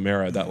Sean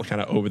O'Mara, that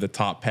kind of over the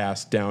top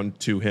pass down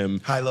to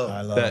him. High low.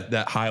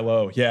 That high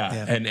low, yeah.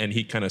 And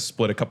he kind of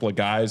split a couple of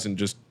guys and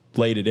just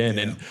laid it in.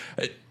 Yeah.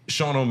 And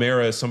Sean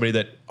O'Mara is somebody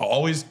that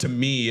always, to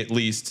me at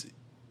least,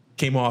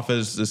 came off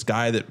as this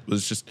guy that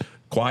was just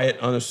quiet,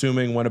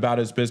 unassuming, went about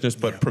his business,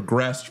 but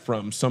progressed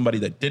from somebody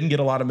that didn't get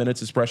a lot of minutes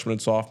his freshman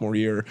and sophomore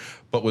year,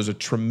 but was a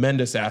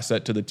tremendous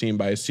asset to the team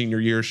by his senior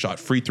year, shot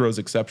free throws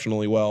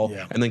exceptionally well,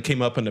 and then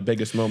came up in the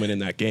biggest moment in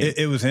that game.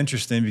 It was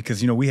interesting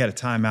because, we had a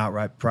timeout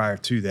right prior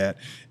to that.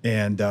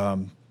 And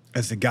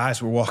as the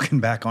guys were walking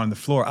back on the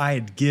floor, I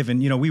had given,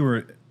 we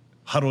were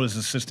huddled as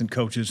assistant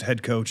coaches,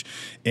 head coach,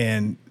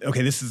 and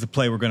okay, this is the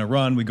play we're going to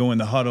run. We go in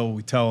the huddle,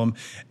 we tell them.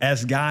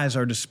 As guys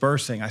are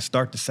dispersing, I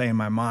start to say in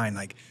my mind,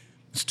 like,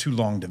 it's too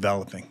long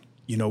developing.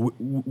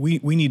 We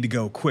need to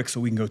go quick so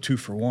we can go 2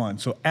 for 1.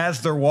 So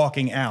as they're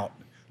walking out,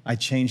 I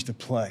changed the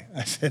play.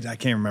 I said, I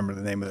can't remember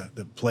the name of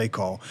the play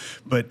call,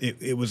 but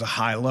it was a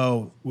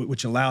high-low,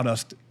 which allowed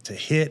us to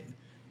hit.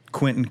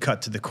 Quentin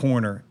cut to the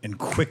corner, and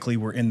quickly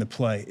we're in the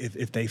play.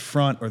 If they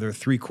front or they're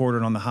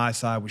three-quartered on the high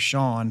side with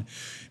Sean,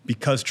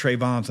 because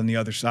Trayvon's on the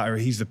other side, or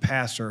he's the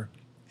passer,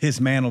 his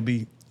man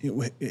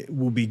it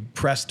will be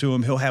pressed to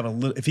him. He'll have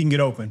if he can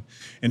get open,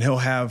 and he'll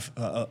have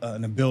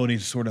an ability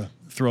to sort of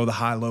throw the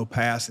high-low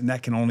pass, and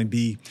that can only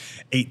be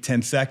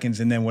 8-10 seconds.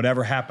 And then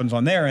whatever happens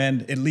on their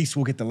end, at least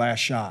we'll get the last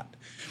shot.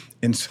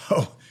 And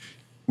so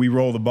we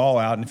roll the ball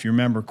out, and if you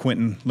remember,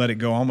 Quentin let it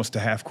go almost to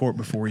half court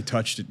before he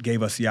touched it,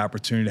 gave us the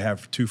opportunity to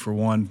have 2 for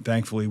 1.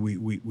 Thankfully,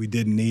 we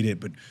didn't need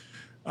it, but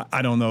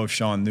I don't know if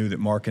Sean knew that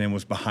Markkanen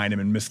was behind him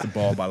and missed the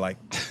ball by like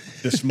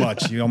this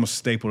much. He almost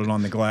stapled it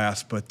on the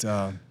glass, but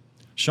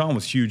Sean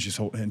was huge his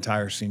whole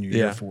entire senior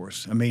year for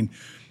us. I mean,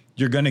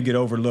 you're going to get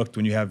overlooked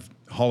when you have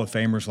Hall of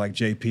Famers like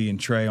JP and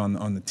Trey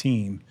on the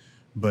team,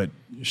 but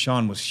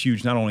Sean was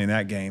huge not only in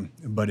that game,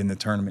 but in the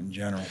tournament in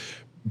general.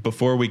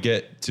 Before we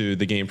get to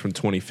the game from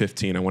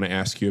 2015, I want to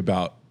ask you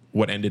about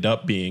what ended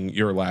up being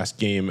your last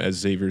game as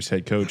Xavier's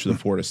head coach of the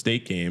Florida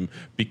State game,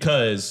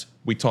 because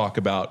we talk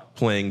about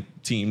playing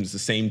teams, the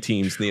same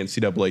teams in the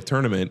NCAA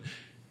tournament.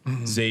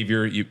 Mm-hmm.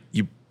 Xavier,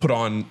 you put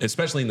on,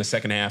 especially in the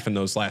second half in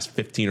those last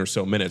 15 or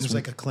so minutes. It was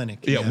like a clinic.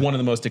 Yeah, one of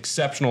the most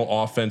exceptional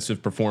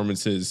offensive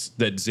performances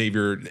that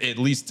Xavier, at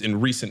least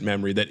in recent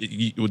memory, that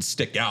it would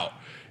stick out.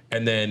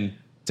 And then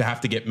to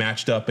have to get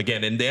matched up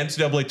again in the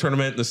NCAA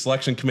tournament, the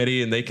selection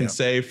committee, and they can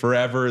say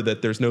forever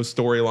that there's no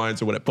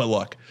storylines or whatever. But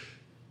look,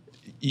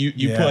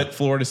 you put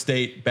Florida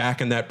State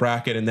back in that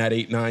bracket in that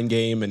 8-9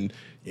 game, and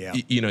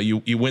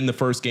you win the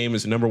first game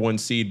as a number 1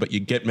 seed, but you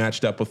get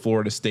matched up with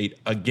Florida State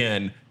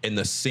again in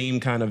the same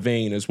kind of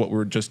vein as what we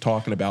were just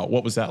talking about.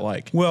 What was that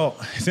like? Well,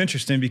 it's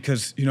interesting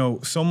because,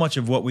 so much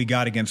of what we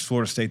got against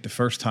Florida State the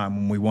first time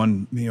when we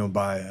won,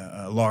 by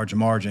a large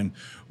margin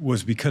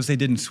was because they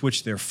didn't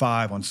switch their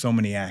 5 on so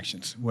many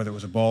actions, whether it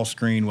was a ball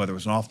screen, whether it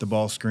was an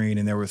off-the-ball screen,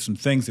 and there were some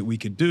things that we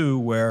could do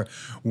where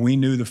we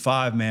knew the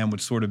 5-man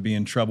would sort of be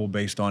in trouble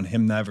based on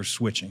him never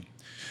switching.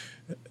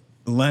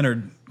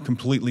 Leonard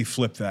completely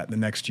flipped that the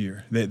next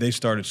year. They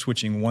started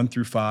switching 1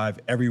 through 5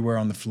 everywhere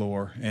on the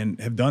floor and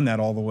have done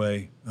that all the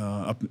way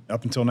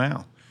up until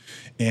now.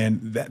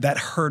 And that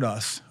hurt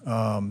us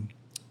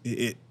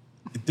it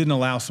didn't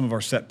allow some of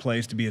our set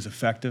plays to be as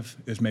effective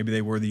as maybe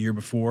they were the year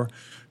before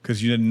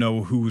because you didn't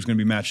know who was going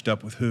to be matched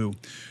up with who.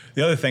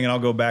 The other thing, and I'll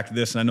go back to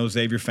this, and I know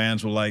Xavier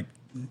fans will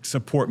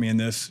support me in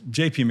this,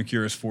 J.P.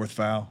 McCura's fourth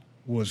foul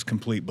was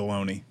complete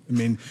baloney. I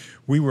mean,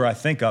 we were, I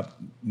think, up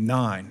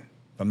 9,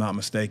 if I'm not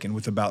mistaken,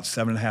 with about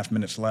 7.5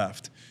 minutes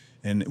left.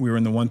 And we were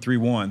in the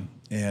 1-3-1,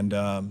 and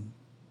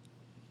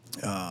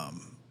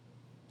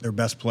their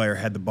best player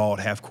had the ball at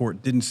half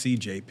court, didn't see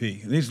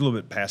JP. He's a little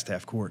bit past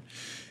half court.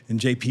 And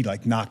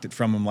JP knocked it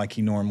from him like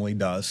he normally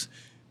does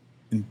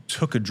and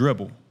took a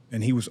dribble.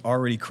 And he was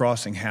already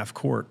crossing half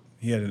court.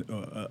 He had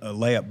a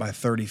layup by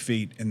 30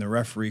 feet, and the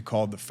referee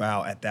called the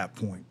foul at that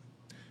point.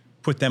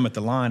 Put them at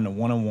the line, a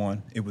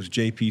 1-on-1. It was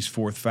JP's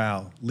fourth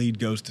foul. Lead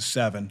goes to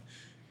 7.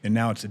 And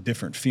now it's a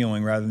different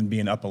feeling rather than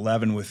being up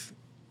 11 with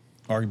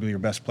arguably your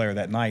best player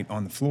that night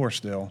on the floor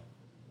still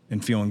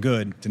and feeling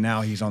good to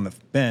now he's on the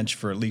bench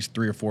for at least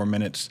 3 or 4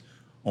 minutes,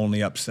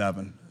 only up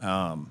 7.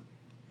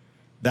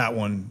 That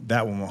one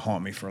will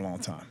haunt me for a long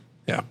time.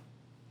 Yeah.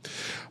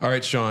 All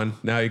right, Sean,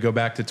 now you go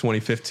back to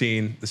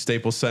 2015, the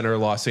Staples Center,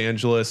 Los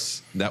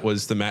Angeles. That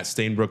was the Matt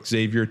Stainbrook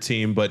Xavier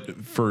team.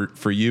 But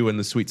for you in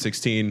the Sweet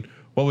 16,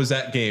 what was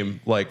that game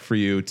like for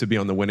you to be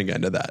on the winning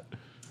end of that?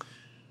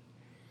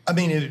 I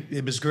mean,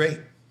 it was great.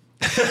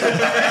 That's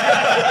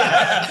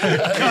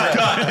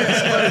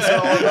what it's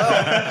all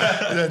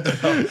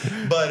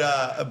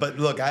about. But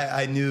look,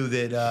 I knew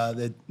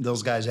that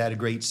those guys had a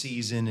great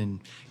season,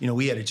 and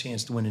we had a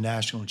chance to win a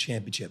national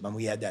championship, and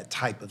we had that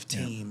type of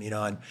team,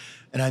 and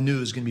I knew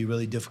it was going to be a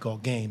really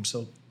difficult game.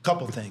 So, a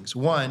couple things.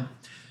 One,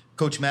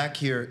 Coach Mack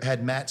here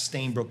had Matt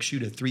Stainbrook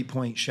shoot a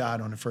 3-point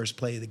shot on the first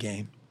play of the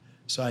game.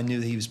 So I knew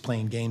that he was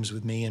playing games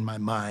with me in my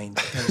mind.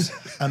 That's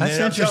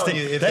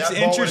interesting. That's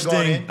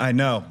interesting. I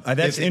know.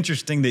 That's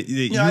interesting that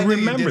you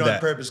remember that on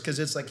purpose, because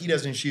it's like he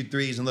doesn't shoot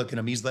threes and look at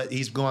him.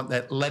 He's going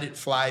that let it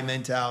fly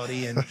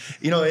mentality, and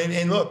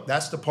and look,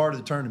 that's the part of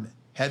the tournament.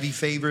 Heavy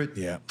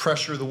favorite,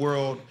 pressure of the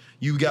world.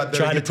 You got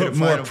better get to the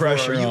Final Four.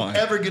 Are you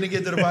ever going to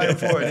get to the Final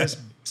Four? And this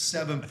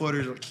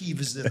 7-footer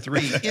heaves the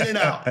 3 in and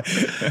out.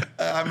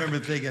 I remember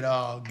thinking,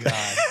 oh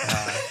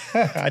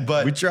God.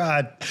 But we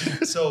tried.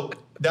 So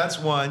that's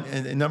one.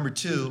 And number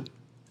 2,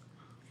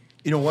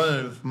 one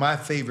of my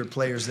favorite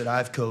players that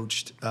I've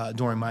coached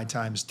during my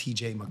time is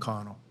T.J.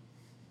 McConnell.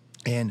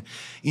 And,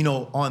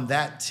 on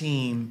that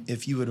team,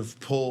 if you would have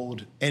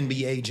pulled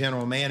NBA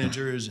general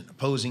managers and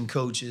opposing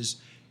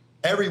coaches,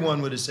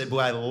 everyone would have said, boy,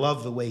 I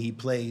love the way he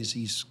plays.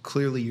 He's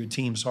clearly your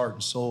team's heart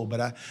and soul.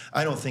 But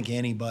I don't think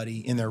anybody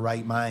in their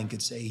right mind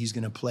could say he's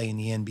going to play in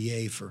the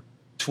NBA for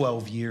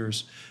 12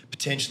 years,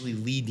 potentially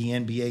lead the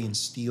NBA in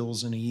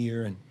steals in a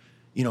year, and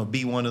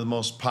be one of the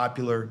most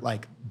popular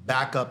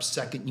backup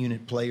second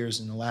unit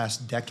players in the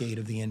last decade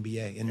of the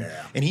NBA.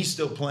 And he's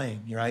still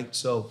playing, right?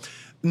 So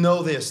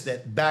know this,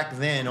 that back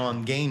then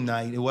on game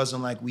night, it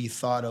wasn't like we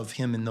thought of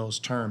him in those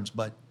terms.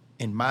 But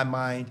in my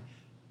mind,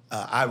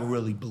 I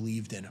really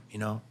believed in him,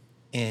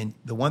 And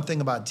the one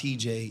thing about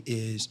TJ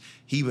is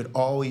he would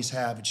always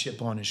have a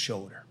chip on his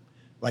shoulder.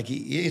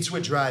 It's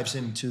what drives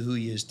him to who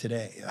he is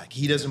today.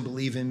 He doesn't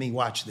believe in me,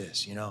 watch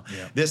this,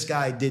 This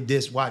guy did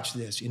this, watch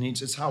this. And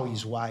it's how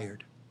he's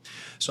wired.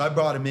 So I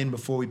brought him in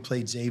before we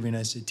played Xavier, and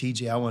I said,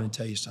 TJ, I want to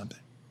tell you something.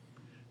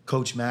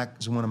 Coach Mack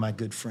is one of my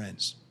good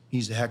friends.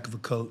 He's a heck of a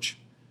coach.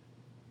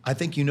 I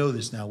think you know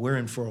this now. We're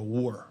in for a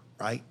war,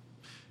 right?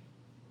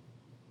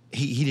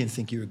 He didn't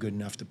think you were good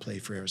enough to play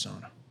for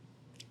Arizona.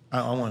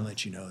 I want to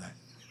let you know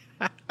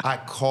that. I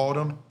called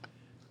him.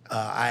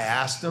 I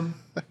asked him.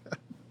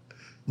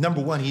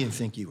 Number 1, he didn't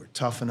think you were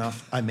tough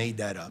enough. I made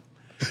that up.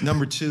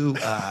 Number 2,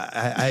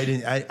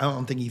 I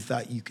don't think he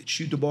thought you could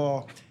shoot the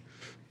ball.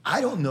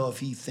 I don't know if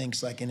he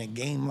thinks in a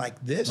game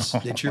like this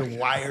that you're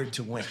wired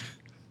to win.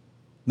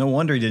 No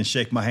wonder he didn't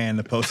shake my hand in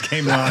the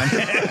post-game line.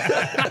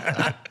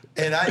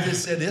 And I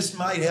just said, this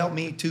might help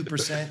me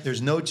 2%.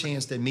 There's no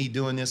chance that me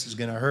doing this is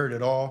going to hurt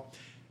at all.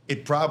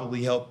 It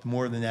probably helped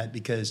more than that,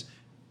 because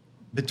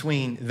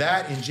between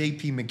that and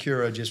J.P.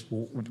 McCura just,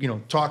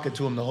 talking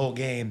to him the whole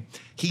game,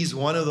 he's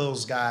one of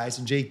those guys,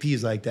 and J.P.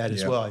 is like that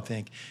as well, I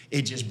think.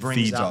 It just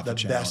brings out the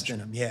best in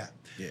him. Yeah.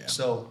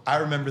 So I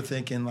remember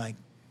thinking,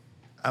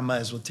 I might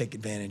as well take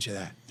advantage of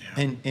that.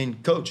 Yeah.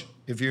 And Coach,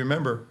 if you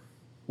remember,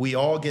 we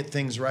all get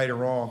things right or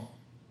wrong.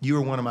 You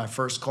were one of my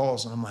first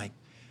calls, and I'm like,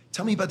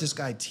 tell me about this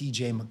guy,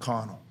 T.J.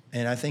 McConnell.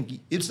 And I think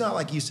it's not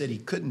like you said he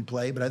couldn't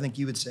play, but I think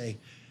you would say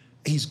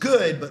he's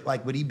good,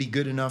 but would he be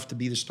good enough to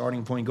be the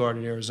starting point guard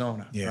at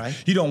Arizona? Yeah.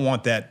 Right? You don't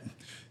want that.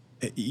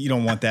 You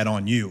don't want that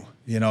on you.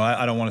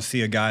 I don't want to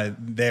see a guy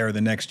there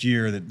the next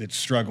year that's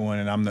struggling,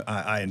 and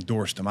I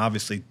endorsed him.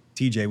 Obviously,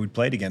 TJ, we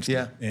played against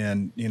him,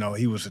 and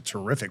he was a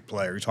terrific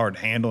player. He's hard to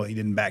handle. He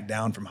didn't back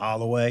down from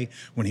Holloway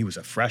when he was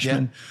a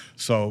freshman,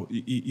 so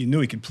you knew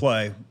he could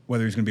play.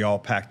 Whether he's going to be all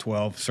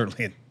Pac-12,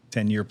 certainly a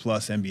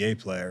 10-year-plus NBA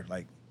player,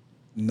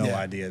 no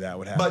idea that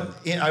would happen.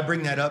 But I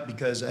bring that up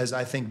because as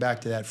I think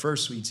back to that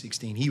first Sweet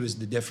 16, he was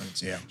the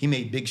difference. Yeah. He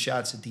made big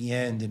shots at the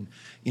end, and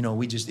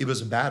it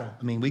was a battle.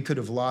 I mean, we could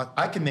have lost.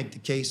 I can make the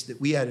case that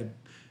we had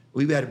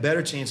we had a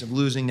better chance of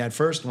losing that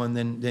first one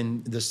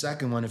than the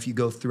second one if you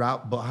go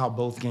throughout how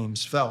both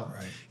games felt.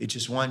 Right. It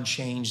just one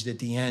changed at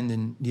the end,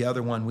 and the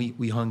other one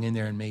we hung in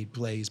there and made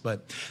plays.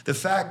 But the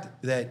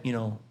fact that,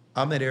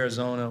 I'm at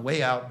Arizona,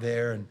 way out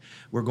there, and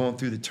we're going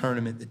through the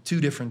tournament at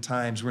 2 different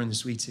times. We're in the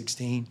Sweet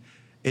 16.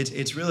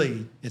 It's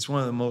one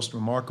of the most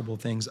remarkable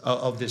things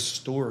of this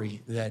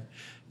story that,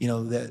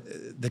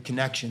 the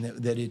connection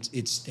that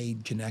it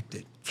stayed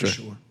connected for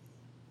sure.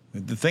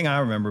 The thing I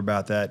remember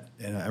about that,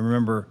 and I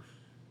remember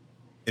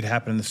it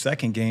happened in the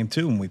second game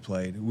too when we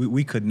played,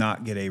 we could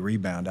not get a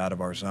rebound out of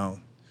our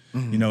zone.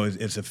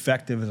 Mm-hmm. As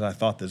effective as I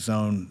thought the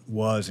zone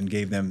was and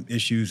gave them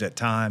issues at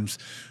times,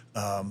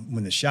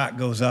 when the shot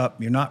goes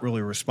up, you're not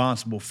really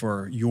responsible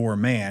for your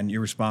man.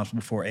 You're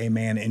responsible for a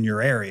man in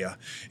your area.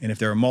 And if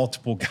there are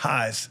multiple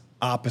guys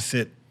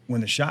opposite when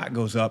the shot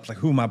goes up, it's like,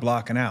 who am I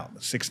blocking out? The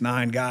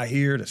 6'9" guy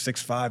here, the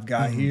 6'5"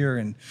 guy here.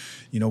 And,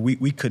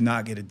 we could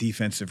not get a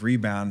defensive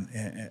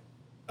rebound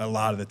a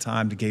lot of the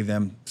time to give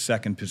them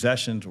second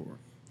possessions or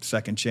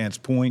second chance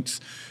points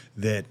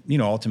that,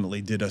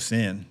 ultimately did us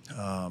in.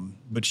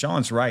 But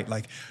Sean's right.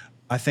 Like,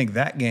 I think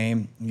that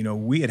game,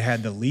 we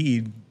had the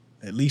lead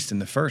at least in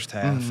the first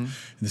half. Mm-hmm.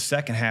 The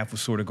second half was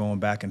sort of going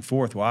back and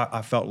forth. Well,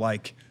 I felt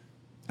like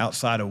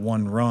outside of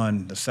one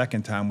run, the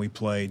second time we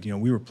played,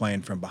 we were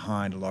playing from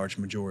behind a large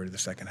majority of the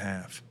second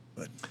half.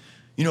 But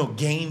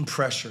game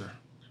pressure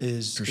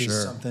is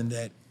something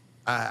that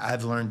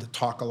I've learned to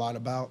talk a lot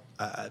about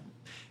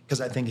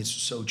because I think it's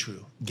so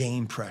true.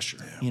 Game pressure.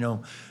 Yeah.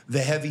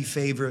 The heavy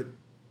favorite,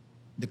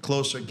 the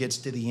closer it gets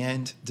to the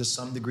end, to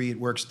some degree it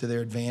works to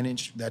their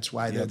advantage. That's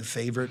why they're the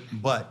favorite.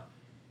 But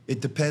it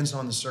depends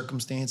on the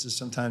circumstances.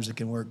 Sometimes it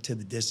can work to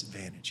the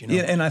disadvantage.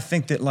 Yeah, and I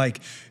think that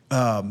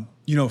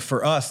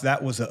for us,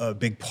 that was a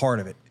big part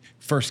of it.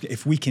 First,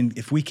 if we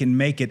can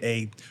make it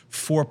a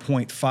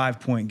 4.5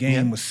 point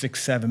game with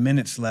 6-7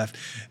 minutes left,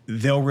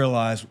 they'll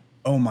realize,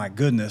 oh my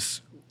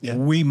goodness,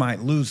 we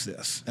might lose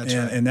this. That's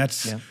right. And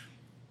that's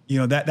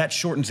that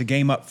shortens the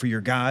game up for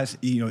your guys.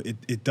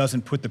 It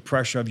doesn't put the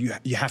pressure of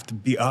you have to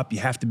be up, you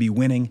have to be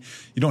winning.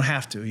 You don't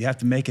have to. You have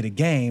to make it a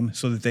game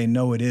so that they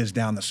know it is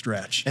down the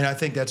stretch. And I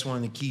think that's one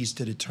of the keys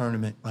to the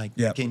tournament.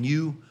 Can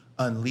you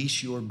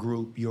unleash your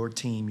group, your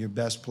team, your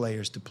best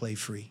players to play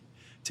free,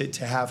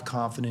 to have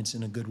confidence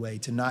in a good way,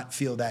 to not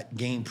feel that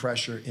game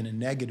pressure in a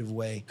negative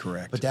way.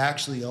 Correct. But to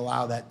actually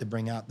allow that to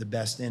bring out the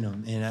best in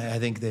them. And I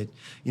think that,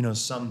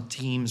 some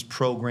teams,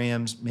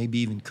 programs, maybe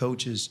even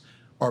coaches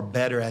are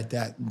better at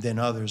that than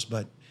others,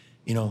 but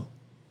no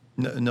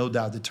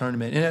doubt the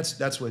tournament, and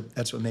that's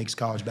what makes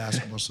college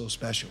basketball so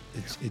special.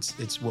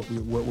 It's what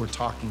we're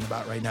talking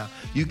about right now.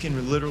 You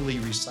can literally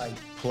recite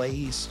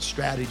plays,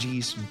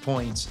 strategies, and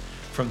points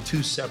from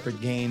 2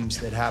 separate games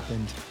that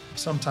happened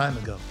some time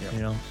ago.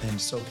 And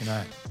so can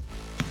I.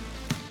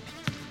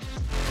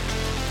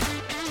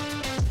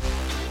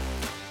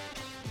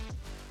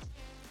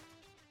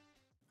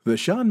 The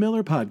Sean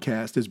Miller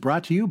Podcast is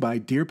brought to you by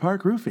Deer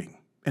Park Roofing,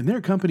 and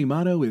their company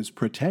motto is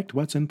protect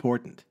what's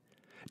important.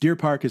 Deer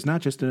Park is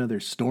not just another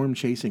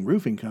storm-chasing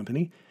roofing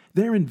company.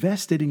 They're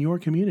invested in your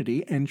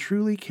community and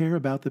truly care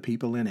about the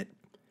people in it.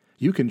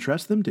 You can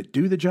trust them to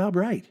do the job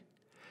right.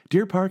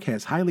 Deer Park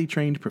has highly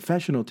trained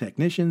professional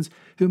technicians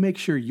who make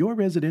sure your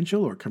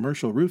residential or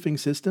commercial roofing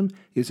system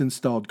is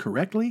installed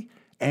correctly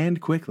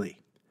and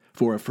quickly.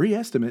 For a free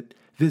estimate,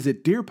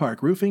 visit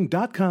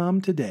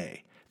deerparkroofing.com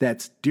today.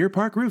 That's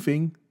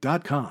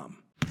deerparkroofing.com.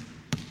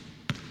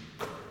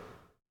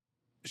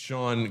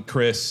 Sean,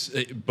 Chris,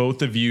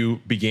 both of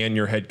you began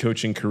your head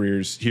coaching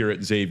careers here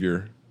at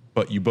Xavier,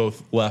 but you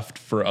both left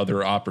for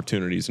other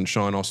opportunities. And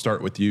Sean, I'll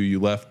start with you. You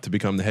left to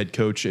become the head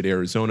coach at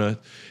Arizona.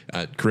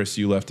 Chris,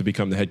 you left to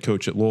become the head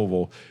coach at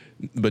Louisville.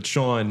 But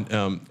Sean,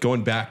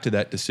 going back to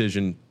that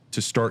decision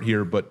to start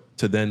here, but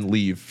to then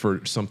leave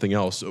for something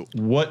else,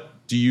 what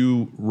do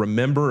you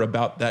remember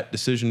about that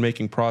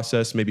decision-making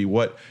process? Maybe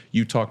what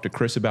you talked to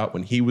Chris about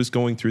when he was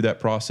going through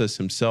that process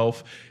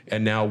himself,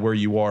 and now where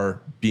you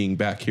are being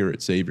back here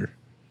at Xavier?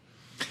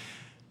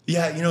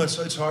 Yeah,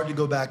 it's hard to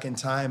go back in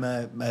time.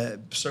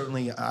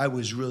 Certainly, I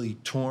was really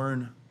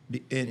torn,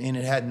 and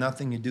it had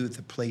nothing to do with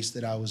the place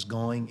that I was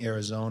going,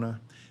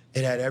 Arizona.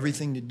 It had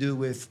everything to do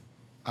with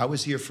I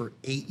was here for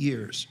 8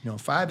 years.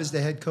 5 as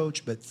the head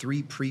coach, but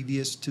 3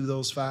 previous to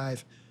those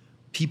 5.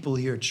 People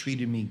here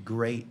treated me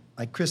great.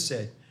 Like Chris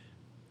said,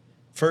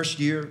 first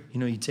year,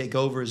 you take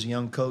over as a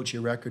young coach,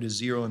 your record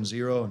is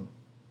 0-0. And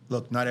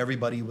look, not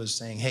everybody was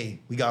saying,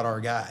 hey, we got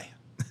our guy,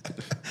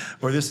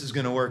 or this is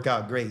going to work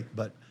out great.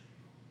 But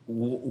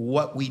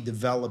what we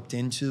developed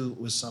into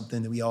was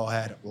something that we all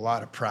had a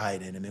lot of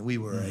pride in. I mean, we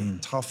were a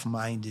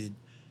tough-minded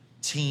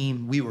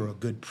team. We were a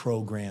good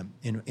program.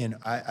 And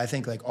I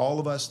think like all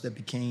of us that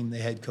became the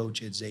head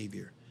coach at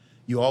Xavier,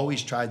 you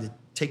always tried to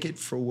take it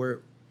for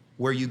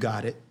where you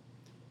got it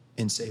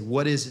and say,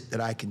 what is it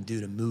that I can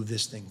do to move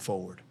this thing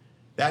forward?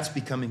 That's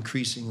become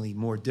increasingly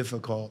more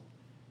difficult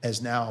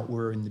as now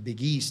we're in the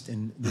Big East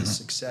and the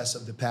success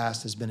of the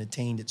past has been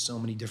attained at so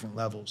many different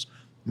levels.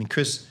 I mean,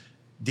 Chris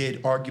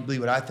did arguably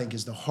what I think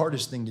is the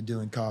hardest thing to do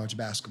in college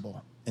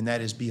basketball, and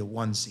that is be a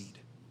 1 seed.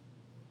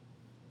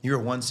 You're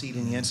a 1 seed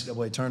in the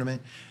NCAA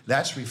tournament.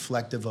 That's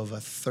reflective of a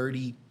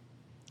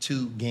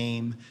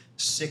 32-game,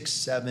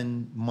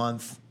 6-7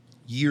 month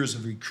years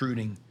of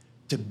recruiting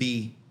to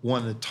be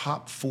one of the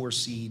top 4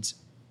 seeds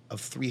of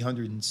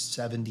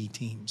 370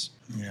 teams.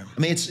 Yeah. I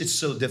mean, it's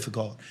so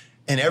difficult.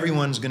 And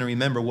everyone's going to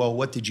remember, well,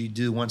 what did you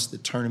do once the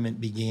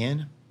tournament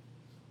began?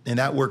 And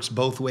that works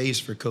both ways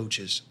for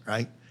coaches,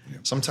 right?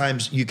 Yep.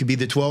 Sometimes you could be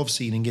the 12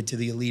 seed and get to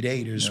the Elite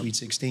 8 or the Sweet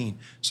 16.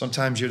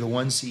 Sometimes you're the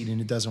 1 seed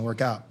and it doesn't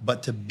work out.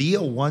 But to be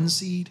a 1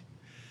 seed,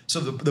 so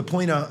the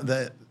point of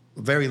the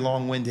very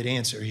long-winded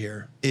answer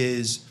here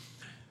is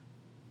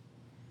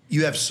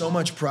you have so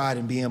much pride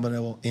in being able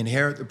to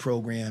inherit the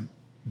program,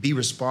 be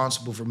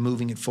responsible for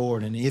moving it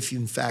forward. And if,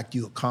 in fact,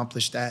 you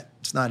accomplish that,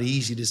 it's not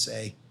easy to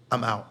say,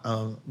 I'm out.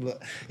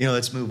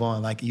 Let's move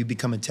on. Like, you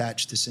become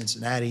attached to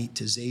Cincinnati,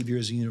 to Xavier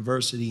as a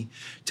university,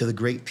 to the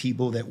great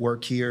people that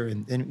work here.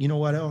 And you know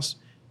what else?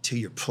 To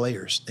your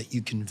players that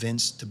you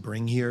convinced to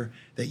bring here,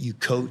 that you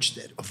coach,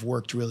 that have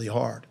worked really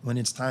hard. When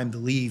it's time to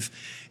leave,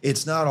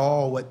 it's not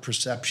all what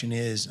perception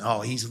is.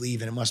 Oh, he's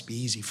leaving. It must be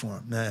easy for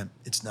him. Nah,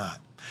 it's not.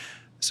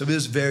 So it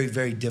was very,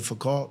 very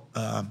difficult.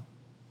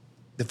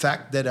 The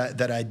fact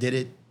that I did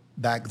it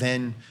back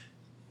then,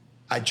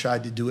 I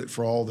tried to do it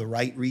for all the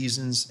right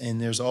reasons,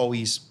 and there's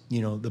always,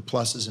 the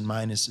pluses and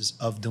minuses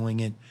of doing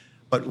it.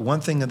 But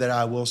one thing that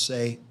I will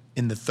say,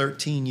 in the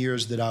 13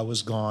 years that I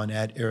was gone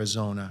at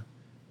Arizona,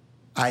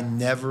 I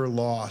never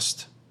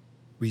lost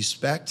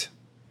respect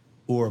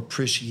or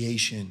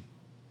appreciation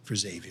for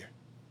Xavier.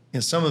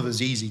 Some of it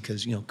was easy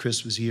because,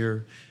 Chris was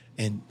here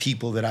and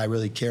people that I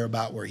really care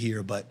about were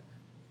here, but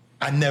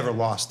I never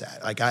lost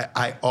that. Like,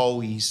 I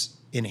always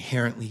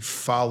inherently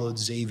followed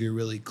Xavier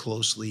really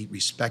closely,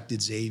 respected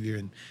Xavier,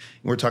 and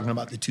we're talking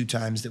about the 2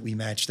 times that we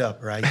matched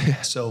up, right?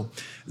 So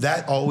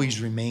that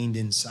always remained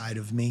inside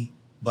of me.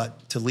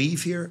 But to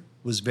leave here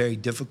was very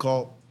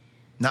difficult,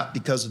 not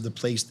because of the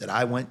place that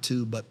I went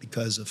to, but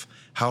because of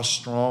how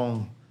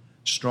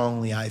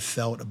strongly I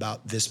felt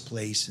about this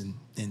place and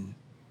in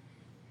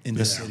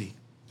the city.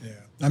 Yeah.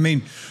 I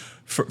mean,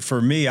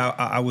 for me,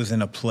 I was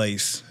in a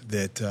place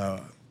that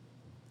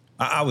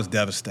I was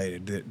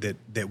devastated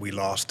that we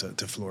lost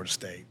to Florida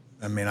State.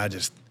 I mean,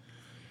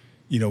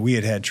 we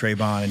had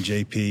Trayvon and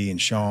JP and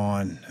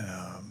Sean,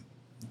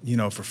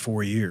 for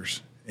 4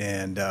 years.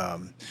 And, I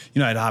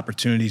had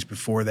opportunities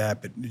before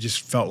that, but it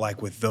just felt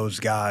like with those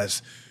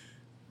guys,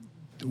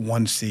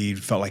 1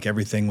 seed, felt like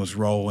everything was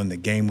rolling. The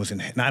game was I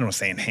don't want to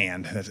say in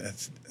hand.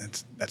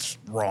 That's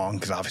wrong,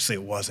 because obviously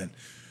it wasn't.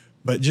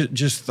 But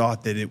just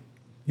thought that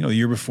the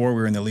year before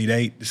we were in the Elite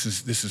 8, this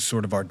is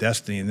sort of our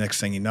destiny. And the next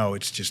thing you know,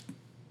 it's just,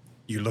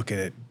 you're looking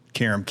at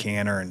Karam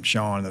Canner and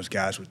Sean and those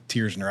guys with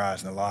tears in their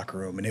eyes in the locker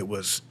room. And it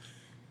was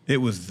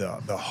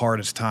the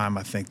hardest time,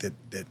 I think, that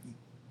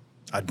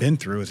I'd been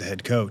through as a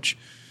head coach.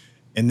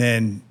 And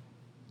then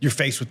you're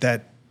faced with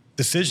that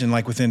decision,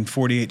 like, within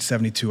 48,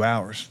 72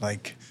 hours.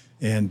 Like,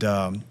 and,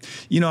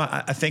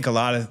 I think a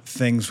lot of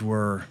things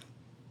were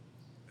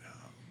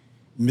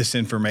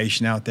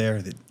misinformation out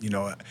there that,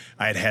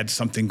 I had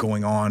something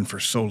going on for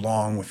so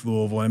long with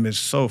Louisville. I mean, it's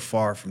so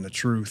far from the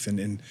truth.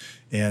 And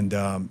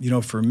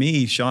for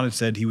me, Sean had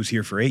said he was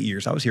here for 8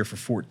 years. I was here for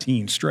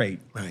 14 straight.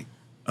 Right.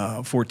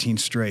 14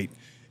 straight.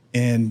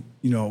 And,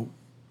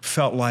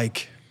 felt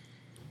like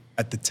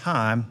at the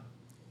time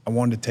I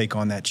wanted to take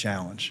on that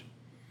challenge.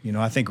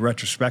 I think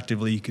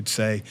retrospectively you could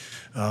say,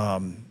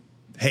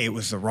 hey, it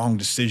was the wrong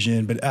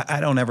decision, but I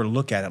don't ever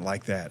look at it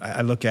like that.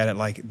 I look at it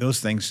like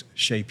those things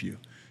shape you.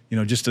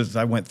 Just as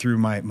I went through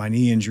my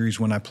knee injuries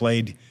when I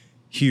played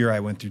here, I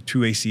went through 2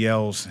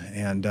 ACLs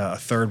and a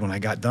third when I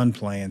got done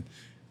playing,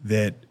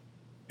 that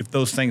if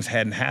those things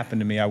hadn't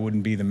happened to me, I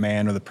wouldn't be the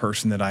man or the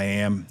person that I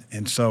am.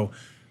 And so,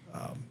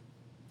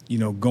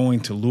 going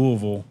to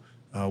Louisville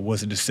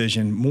was a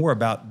decision more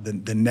about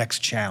the next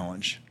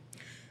challenge.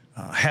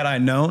 Had I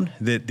known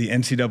that the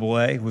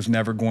NCAA was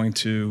never going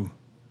to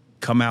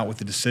come out with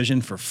a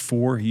decision for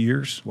 4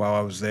 years while I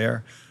was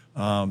there,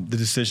 the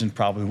decision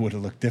probably would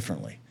have looked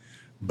differently.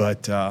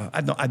 But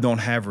I don't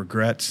have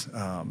regrets.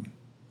 I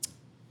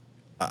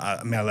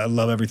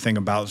love everything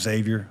about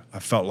Xavier. I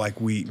felt like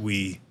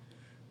we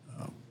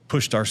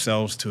pushed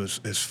ourselves to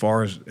as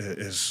far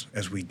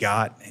as we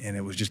got, and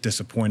it was just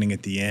disappointing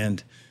at the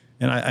end.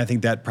 And I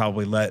think that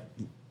probably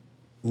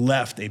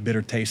left a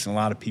bitter taste in a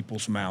lot of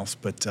people's mouths.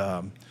 But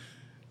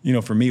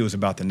for me, it was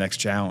about the next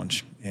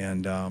challenge,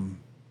 and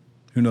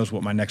who knows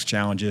what my next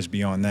challenge is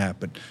beyond that.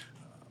 But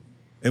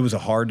it was a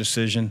hard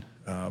decision.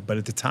 But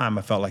at the time,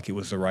 I felt like it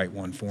was the right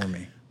one for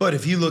me. But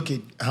if you look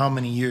at how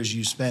many years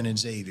you spent in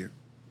Xavier,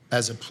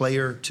 as a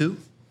player, 2,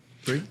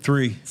 3?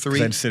 3. 3.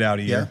 I had to sit out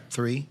a year. Yeah,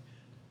 3.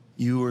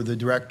 You were the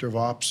director of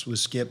ops with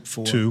Skip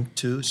for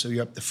 2, so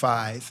you're up to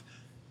 5.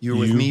 You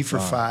were with me for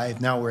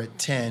 5. Now we're at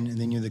 10, and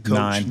then you're the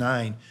coach, 9.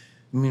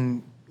 I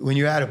mean, when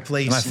you're at a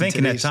place, and I think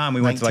in that time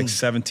we went to like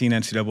 17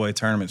 NCAA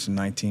tournaments in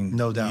 19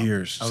 no doubt.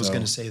 Years. I was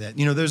going to say that.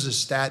 There's a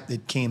stat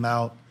that came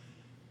out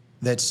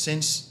that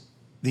since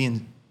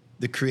the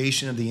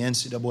creation of the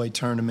NCAA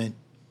tournament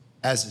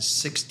as a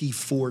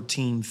 64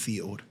 team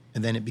field,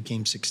 and then it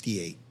became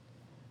 68,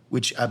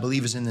 which I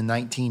believe is in the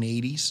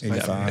 1980s.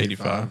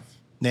 85.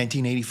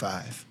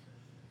 1985.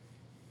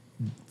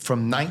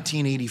 From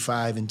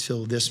 1985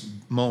 until this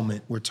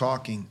moment, we're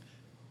talking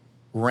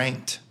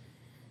ranked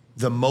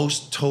the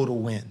most total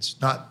wins,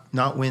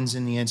 not wins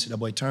in the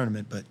NCAA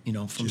tournament, but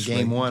from Just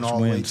game one all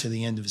the way wins. to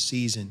the end of the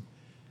season.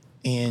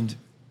 And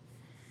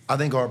I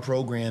think our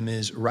program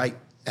is right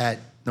at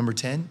number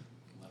 10,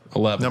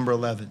 11. number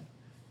 11.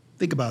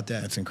 Think about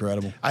that. That's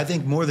incredible. I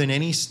think more than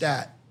any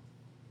stat,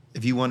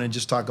 if you want to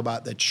just talk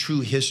about the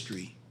true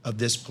history of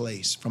this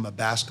place from a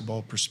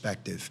basketball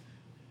perspective,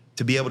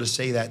 to be able to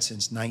say that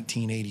since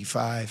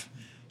 1985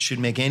 should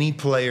make any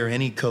player,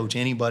 any coach,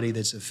 anybody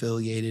that's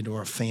affiliated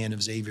or a fan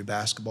of Xavier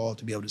basketball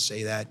to be able to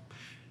say that.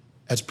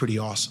 That's pretty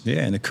awesome.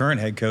 Yeah, and the current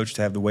head coach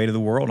to have the weight of the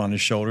world on his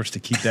shoulders to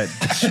keep that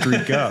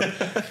streak up.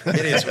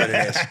 It is what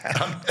it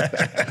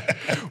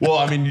is. Well,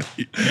 I mean,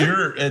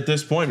 you're at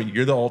this point,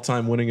 you're the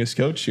all-time winningest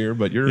coach here,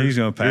 but He's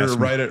gonna pass you're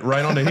me.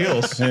 right on the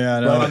heels. Yeah, I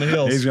know. Right on the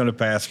heels. He's going to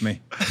pass me.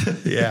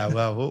 Yeah,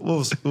 well,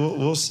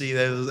 we'll see.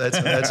 That's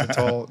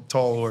a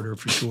tall order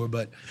for sure.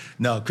 But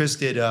no, Chris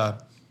did.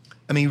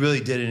 He really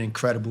did an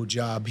incredible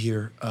job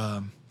here.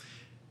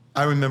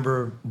 I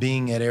remember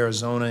being at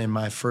Arizona in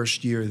my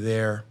first year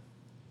there,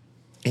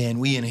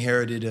 and we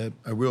inherited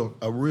a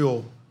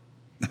real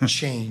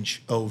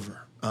change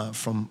over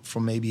from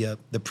maybe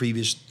the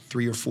previous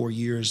 3 or 4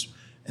 years,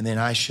 and then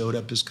I showed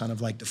up as kind of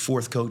like the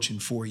fourth coach in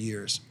 4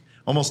 years.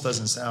 Almost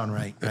doesn't sound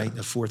right?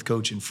 The fourth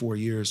coach in 4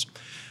 years.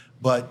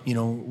 But,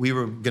 we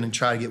were going to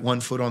try to get one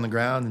foot on the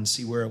ground and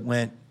see where it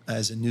went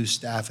as a new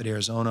staff at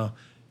Arizona.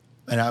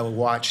 And I would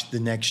watch the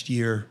next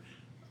year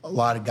a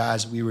lot of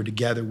guys we were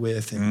together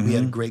with, and we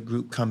had a great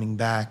group coming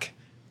back.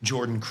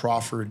 Jordan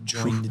Crawford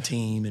joined the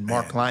team, and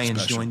Mark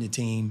Lyons joined the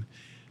team.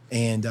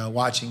 And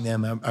watching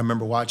them, I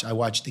remember I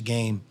watched the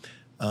game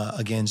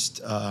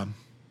against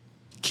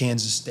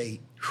Kansas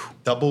State.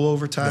 Double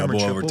overtime or Double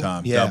triple?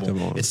 overtime, Yeah,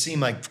 double. it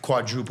seemed like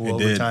quadruple It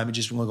did. overtime. It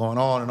just went going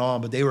on and on.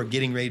 But they were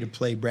getting ready to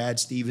play Brad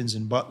Stevens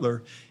and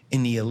Butler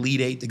in the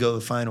Elite Eight to go to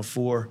the Final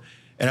Four.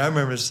 And I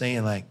remember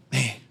saying, like,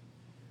 man,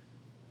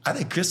 I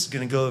think Chris is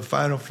going to go to the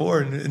Final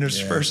Four in his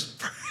first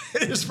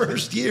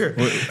year.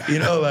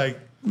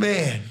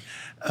 Man.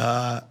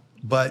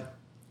 But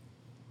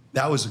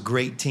that was a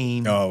great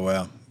team. Oh,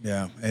 well,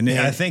 yeah. And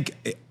I think,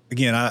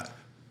 again,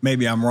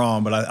 maybe I'm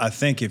wrong, but I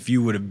think if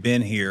you would have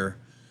been here,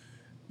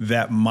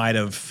 that might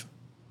have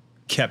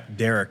kept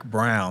Derek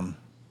Brown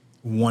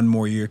one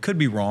more year. Could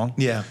be wrong.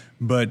 Yeah.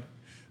 But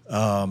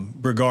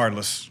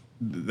regardless,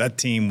 that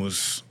team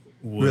was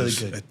really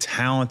good. A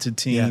talented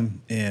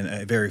team and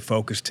a very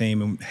focused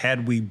team. And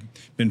had we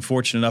been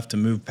fortunate enough to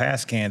move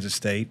past Kansas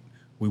State,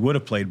 we would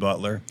have played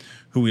Butler,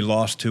 who we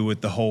lost to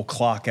with the whole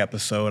clock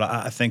episode.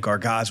 I think our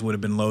guys would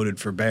have been loaded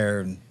for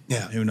bear, and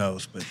who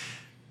knows. But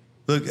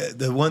look,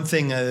 the one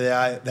thing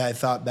that I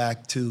thought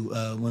back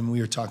to when we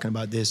were talking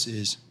about this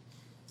is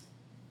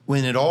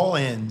when it all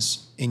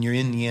ends and you're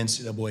in the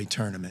NCAA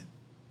tournament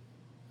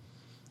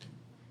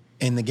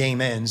and the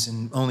game ends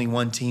and only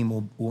one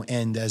team will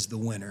end as the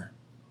winner,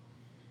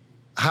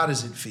 how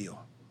does it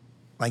feel?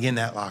 Like in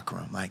that locker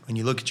room, like when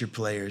you look at your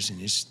players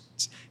and it's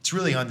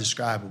really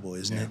undescribable,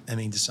 isn't it? I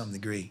mean, to some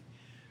degree.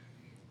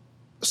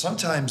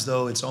 Sometimes,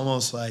 though, it's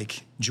almost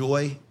like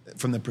joy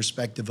from the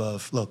perspective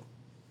of, look,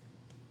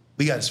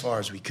 we got as far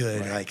as we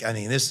could. Right.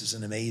 This is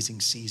an amazing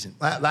season.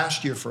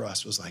 Last year for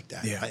us was like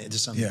that, to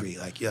some degree.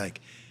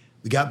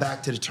 We got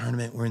back to the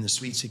tournament. We're in the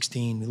Sweet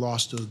 16. We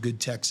lost to a good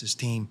Texas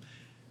team.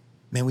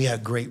 Man, we had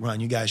a great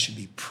run. You guys should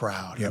be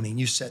proud. Yep.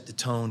 You set the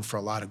tone for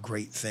a lot of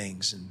great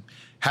things. And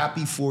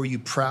happy for you,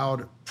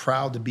 proud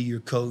to be your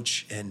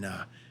coach. And,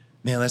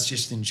 man, let's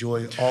just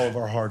enjoy all of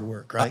our hard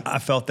work, right? I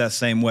felt that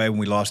same way when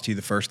we lost to you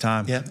the first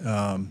time.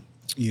 Yeah.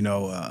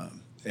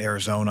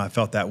 Arizona, I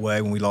felt that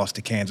way when we lost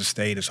to Kansas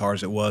State, as hard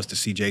as it was to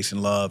see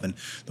Jason Love and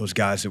those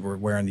guys that were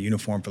wearing the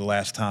uniform for the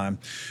last time.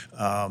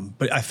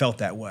 But I felt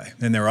that way.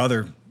 And there are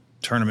other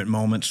tournament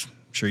moments, I'm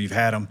sure you've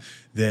had them,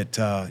 that,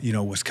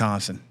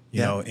 Wisconsin,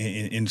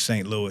 in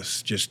St.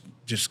 Louis,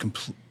 just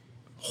complete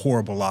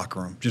horrible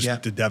locker room,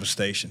 just the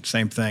devastation.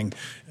 Same thing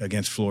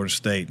against Florida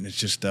State. And it's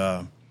just,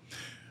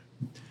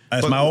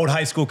 as my old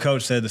high school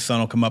coach said, the sun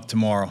will come up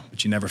tomorrow,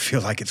 but you never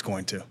feel like it's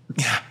going to.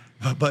 Yeah,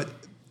 but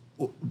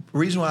the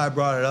reason why I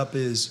brought it up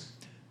is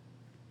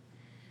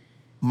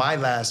my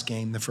last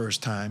game the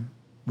first time,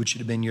 which should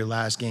have been your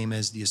last game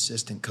as the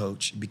assistant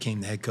coach, you became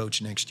the head coach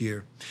next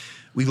year.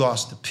 We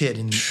lost to Pitt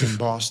in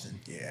Boston.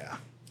 Yeah.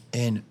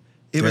 And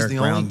it was Derek the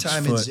Brown's only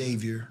time foot. in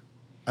Xavier,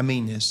 I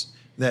mean this,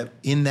 that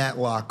in that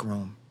locker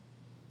room,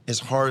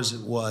 as hard as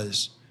it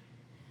was,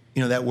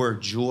 that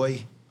word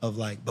joy of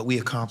but we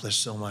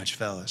accomplished so much,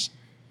 fellas.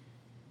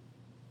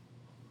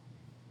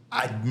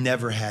 I'd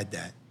never had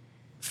that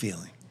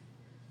feeling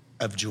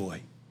of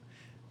joy.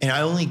 And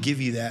I only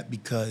give you that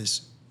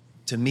because,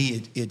 to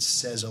me, it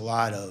says a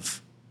lot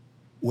of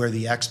where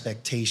the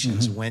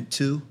expectations went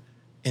to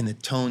and the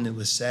tone that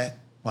was set.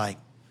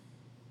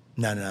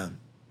 No,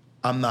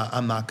 I'm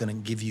not going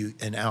to give you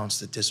an ounce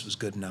that this was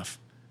good enough.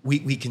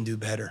 We can do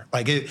better.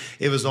 Like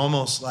it was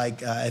almost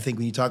like I think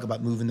when you talk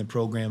about moving the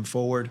program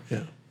forward,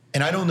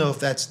 and I don't know if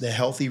that's the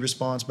healthy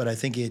response, but I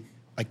think it,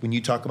 like when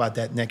you talk about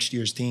that next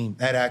year's team,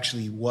 that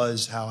actually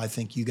was how I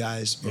think you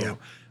guys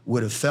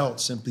would have felt,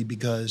 simply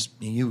because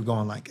you were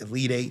going like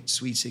Elite Eight,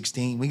 Sweet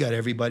 16. We got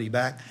everybody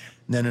back.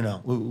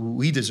 No.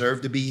 We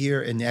deserve to be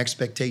here, and the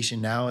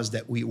expectation now is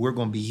that we're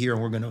going to be here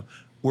and we're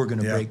going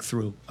to break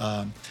through.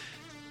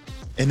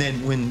 And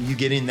then when you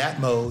get in that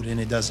mode and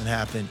it doesn't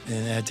happen,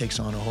 and that takes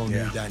on a whole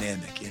new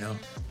dynamic, you know?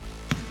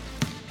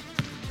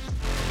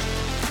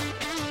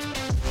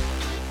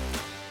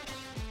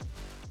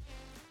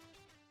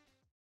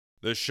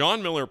 The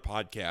Sean Miller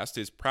Podcast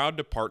is proud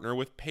to partner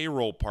with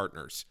Payroll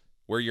Partners,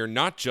 where you're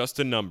not just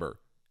a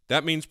number.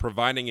 That means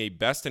providing a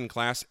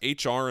best-in-class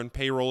HR and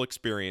payroll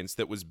experience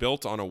that was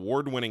built on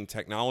award-winning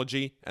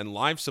technology and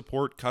live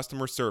support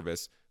customer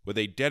service with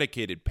a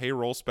dedicated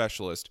payroll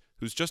specialist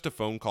who's just a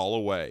phone call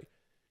away.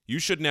 You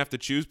shouldn't have to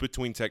choose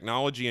between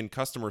technology and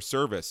customer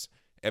service.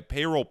 At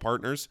Payroll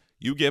Partners,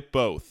 you get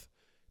both.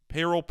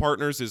 Payroll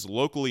Partners is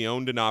locally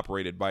owned and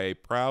operated by a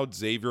proud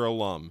Xavier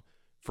alum.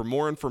 For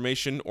more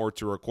information or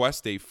to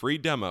request a free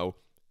demo,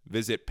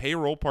 visit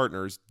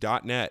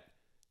payrollpartners.net.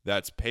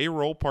 That's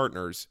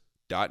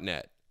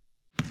payrollpartners.net.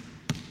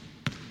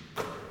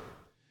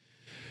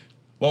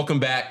 Welcome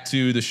back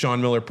to the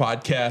Sean Miller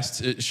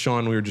Podcast.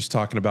 Sean, we were just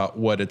talking about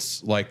what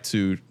it's like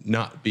to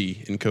not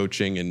be in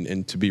coaching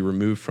and to be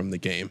removed from the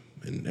game,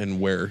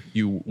 and where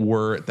you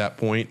were at that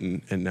point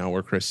and now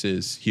where Chris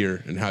is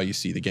here, and how you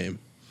see the game.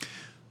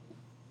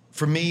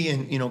 For me,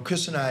 and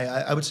Chris and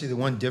I would say the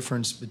one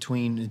difference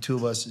between the two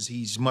of us is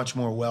he's much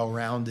more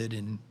well-rounded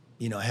and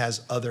has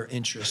other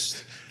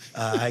interests.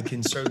 I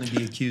can certainly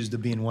be accused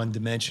of being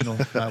one-dimensional.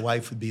 My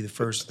wife would be the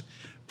first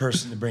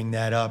person to bring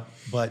that up.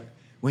 But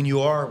when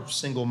you are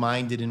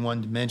single-minded and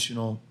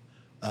one-dimensional,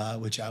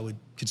 which I would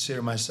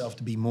consider myself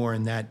to be more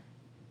in that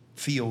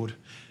field,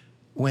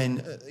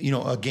 when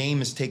a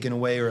game is taken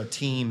away, or a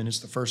team, and it's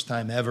the first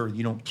time ever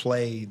you don't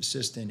play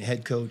assistant,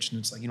 head coach, and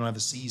it's like you don't have a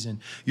season.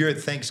 You're at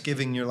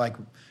Thanksgiving, you're like,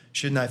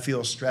 shouldn't I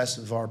feel stress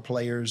of our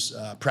players'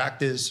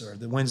 practice, or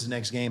when's the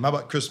next game? How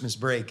about Christmas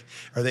break?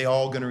 Are they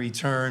all going to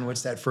return?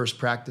 What's that first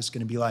practice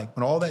going to be like?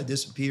 When all that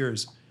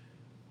disappears,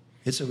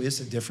 it's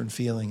a different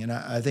feeling. And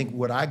I think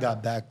what I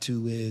got back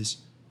to is,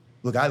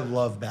 look, I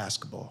love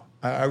basketball.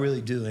 I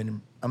really do,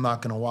 and I'm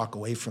not going to walk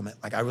away from it.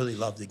 Like, I really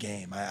love the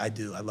game. I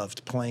do. I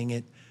loved playing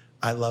it.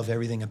 I love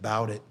everything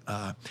about it.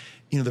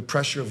 The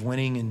pressure of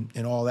winning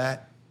and all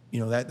that,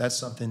 that's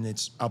something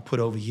I'll put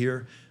over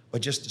here.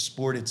 But just the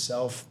sport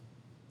itself,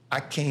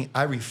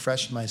 I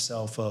refreshed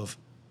myself of,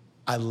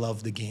 I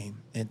love the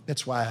game. And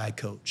that's why I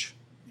coach.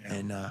 Yeah.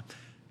 And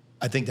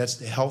I think that's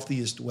the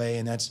healthiest way.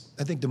 And that's,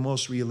 I think, the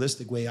most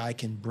realistic way I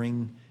can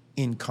bring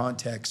in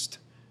context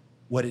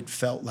what it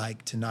felt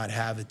like to not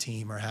have a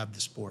team or have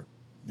the sport.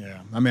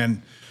 Yeah. I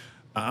mean,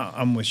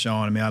 I'm with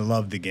Sean. I mean, I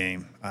love the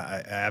game.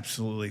 I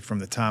absolutely, from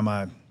the time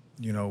I,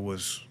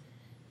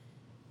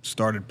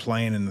 started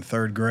playing in the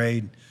third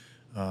grade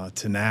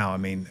to now. I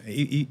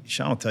mean,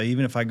 Sean will tell you,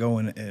 even if I go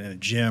in a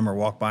gym or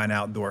walk by an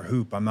outdoor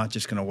hoop, I'm not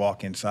just going to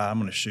walk inside. I'm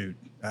going to shoot.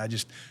 I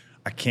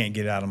can't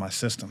get it out of my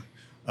system.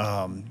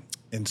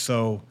 And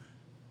so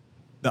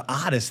the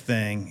oddest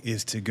thing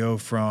is to go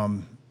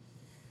from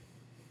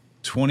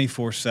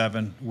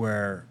 24/7,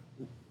 where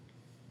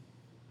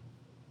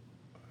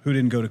who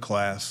didn't go to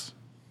class,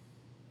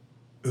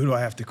 who do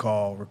I have to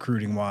call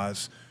recruiting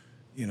wise?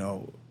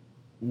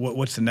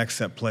 What's the next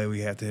step play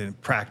we have to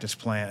practice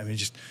plan? I mean,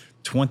 just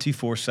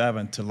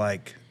 24/7 to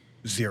like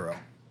zero.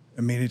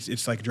 I mean,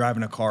 it's like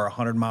driving a car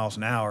 100 miles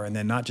an hour and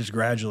then not just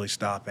gradually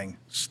stopping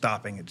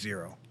at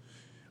zero.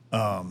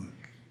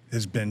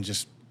 Has been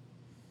just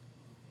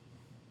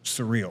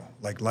surreal,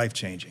 like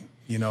life-changing,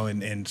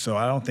 and so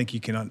I don't think you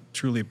can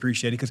truly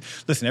appreciate it, because,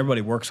 listen,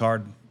 everybody works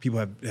hard,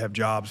 people have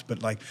jobs,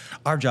 but like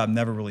our job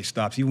never really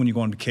stops. Even when you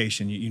go on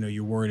vacation,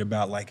 you're worried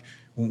about like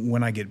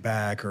when I get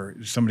back or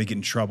somebody get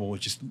in trouble. It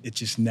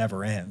just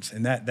never ends.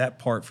 And that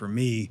part for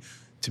me,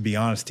 to be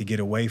honest, to get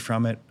away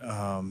from it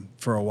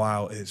for a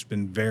while, it's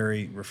been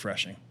very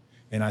refreshing.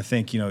 And I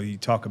think, you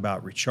talk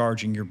about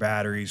recharging your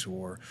batteries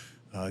or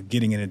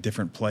getting in a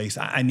different place.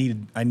 I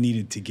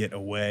needed to get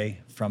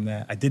away from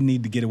that. I didn't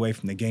need to get away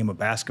from the game of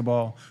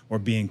basketball or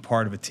being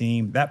part of a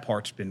team. That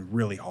part's been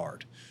really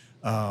hard.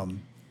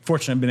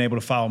 Fortunately, I've been able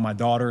to follow my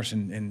daughters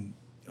and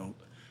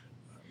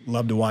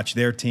love to watch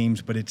their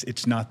teams, but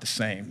it's not the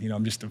same.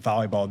 I'm just a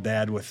volleyball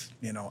dad with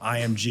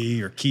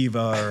IMG or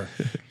Kiva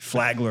or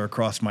Flagler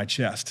across my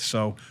chest.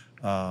 So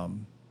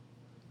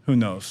who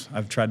knows?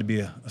 I've tried to be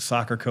a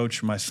soccer coach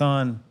for my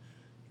son.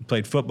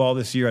 Played football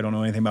this year. I don't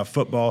know anything about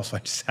football, so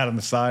I just sat on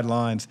the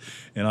sidelines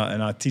and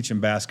I teach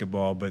him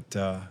basketball. But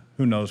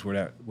who knows where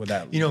that will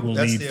lead for me.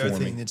 That's the other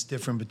thing that's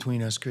different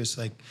between us, Chris.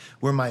 Like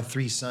where my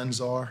three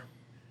sons are,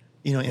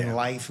 in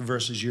life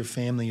versus your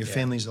family. Your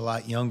family's a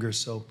lot younger.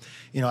 So,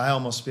 I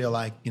almost feel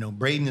like,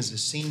 Braden is a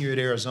senior at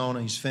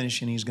Arizona. He's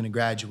finishing. He's going to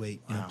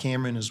graduate.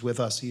 Cameron is with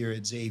us here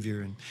at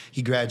Xavier, and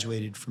he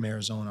graduated from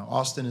Arizona.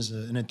 Austin is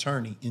an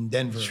attorney in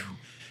Denver.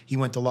 He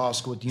went to law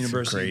school at the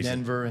University of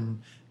Denver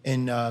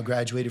and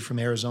graduated from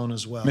Arizona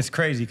as well. It's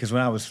crazy because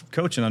when I was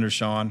coaching under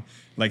Sean,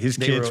 like his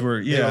kids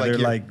were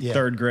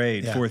third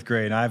grade, fourth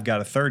grade. And I've got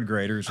a third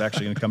grader who's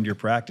actually going to come to your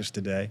practice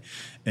today.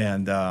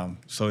 And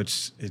so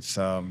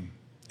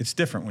it's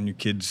different when your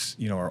kids,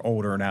 are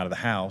older and out of the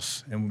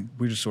house. And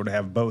we just sort of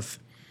have both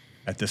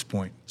at this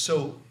point.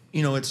 So,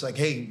 it's like,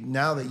 hey,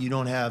 now that you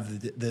don't have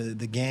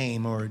the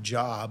game or a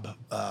job,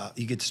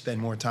 you get to spend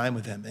more time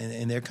with them.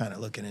 And they're kind of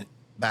looking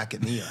back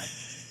at me like,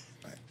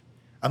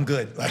 I'm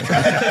good. Like,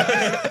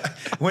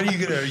 when are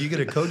you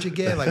gonna coach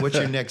again? Like, what's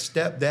your next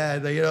step,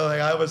 Dad? Like,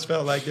 I always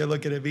felt like they're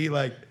looking at me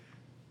like,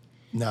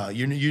 no,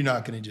 you're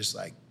not gonna just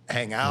like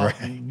hang out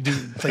and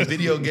play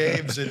video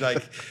games and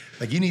like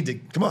you need to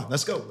come on,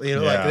 let's go.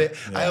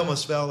 I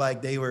almost felt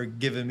like they were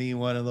giving me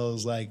one of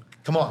those like,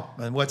 come on,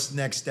 man, what's the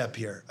next step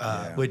here?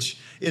 Which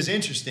is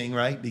interesting,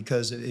 right?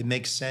 Because it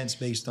makes sense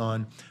based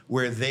on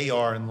where they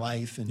are in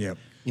life, and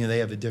they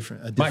have a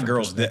different.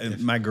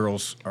 My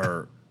girls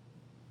are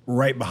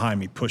right behind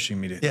me,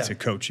 pushing me to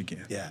coach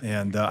again.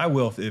 And I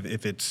will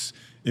if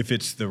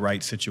it's the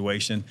right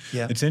situation.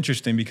 It's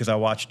interesting because I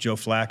watched Joe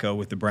Flacco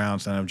with the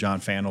Browns. I know John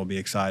Fan will be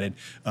excited.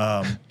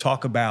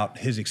 Talk about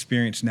his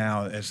experience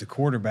now as the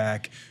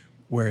quarterback,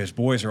 where his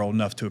boys are old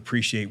enough to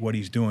appreciate what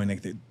he's doing.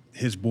 Like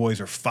his boys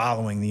are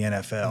following the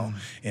NFL,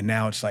 and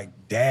now it's like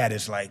Dad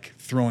is like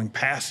throwing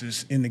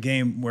passes in the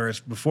game, whereas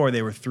before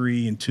they were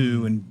 3 and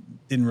 2 and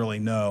didn't really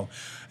know.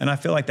 And I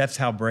feel like that's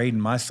how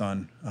Braden, my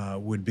son,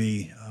 would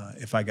be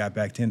if I got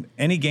back to him.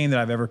 Any game that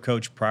I've ever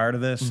coached prior to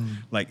this,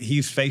 like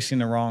he's facing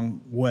the wrong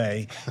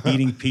way,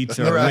 eating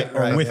pizza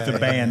or with the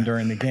band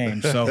during the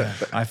game. So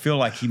I feel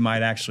like he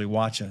might actually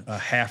watch a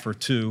half or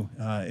two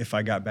if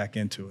I got back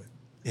into it.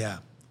 Yeah.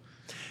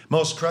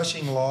 Most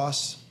crushing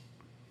loss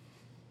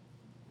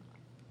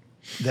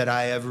that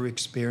I ever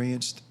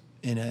experienced,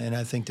 and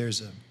I think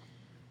there's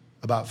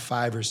about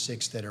 5 or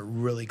 6 that are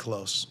really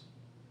close,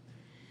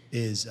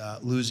 is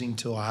losing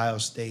to Ohio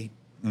State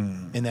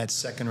in that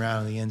second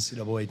round of the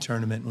NCAA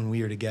tournament when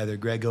we were together.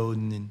 Greg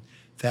Oden and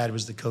Thad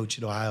was the coach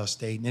at Ohio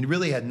State. And it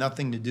really had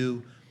nothing to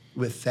do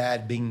with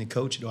Thad being the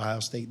coach at Ohio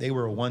State. They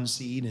were a 1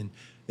 seed, and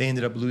they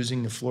ended up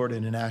losing to Florida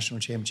in a national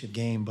championship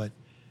game. But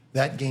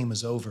that game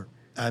was over.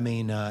 I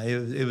mean,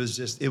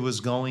 it was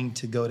going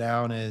to go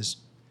down as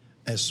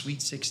a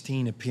Sweet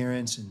 16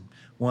 appearance and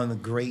one of the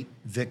great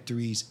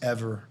victories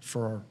ever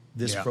for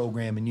this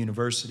program and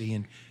university.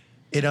 And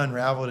it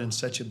unraveled in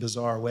such a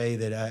bizarre way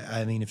that,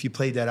 I mean, if you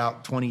played that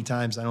out 20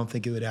 times, I don't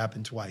think it would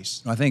happen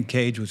twice. I think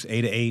Cage was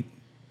 8-8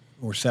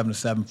 or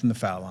 7-7 from the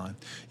foul line.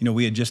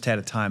 We had just had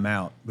a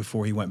timeout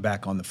before he went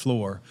back on the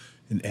floor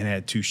and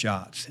had 2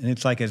 shots. And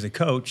it's like, as a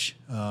coach,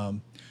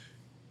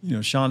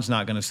 Sean's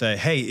not going to say,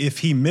 hey, if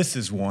he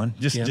misses one,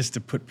 just to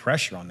put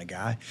pressure on the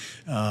guy.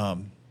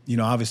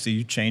 Obviously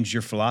you changed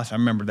your philosophy. I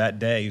remember that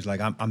day, he's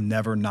like, I'm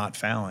never not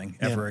fouling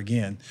ever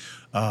again.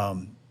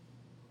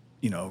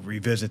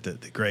 Revisit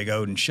the Greg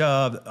Oden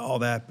shove, all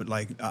that. But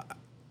like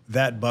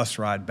that bus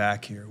ride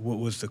back here, what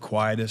was the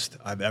quietest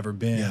I've ever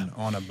been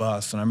on a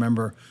bus. And I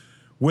remember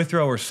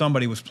Withrow or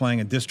somebody was playing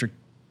a district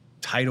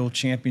title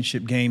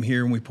championship game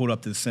here, and we pulled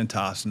up to the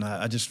Centos, and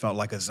I just felt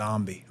like a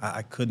zombie.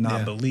 I could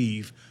not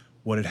believe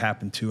what had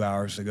happened 2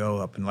 hours ago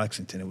up in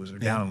Lexington. It was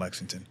down in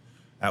Lexington.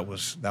 That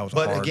was a hard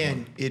But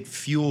again, one. it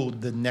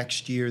fueled the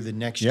next year, and the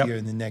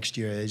next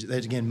year. As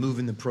again,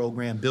 moving the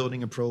program,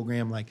 building a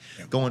program, like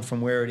going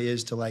from where it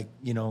is to like,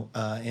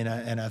 and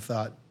I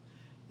thought,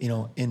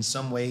 in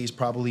some ways,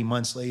 probably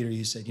months later,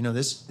 you said,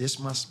 this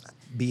must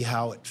be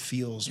how it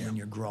feels when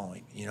you're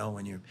growing,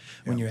 when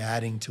you're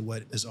adding to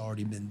what has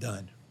already been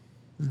done.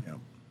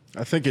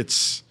 I think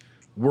it's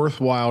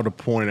worthwhile to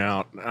point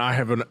out, I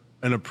have an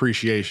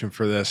appreciation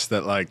for this,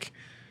 that like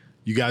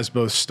you guys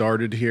both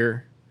started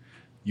here.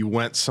 You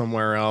went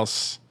somewhere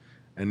else,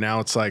 and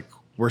now it's like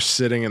we're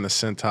sitting in the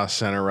Centos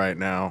Center right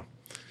now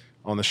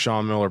on the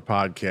Sean Miller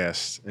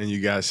podcast, and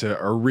you guys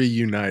are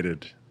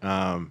reunited.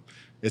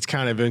 It's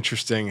kind of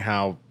interesting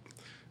how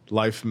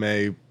life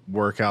may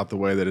work out the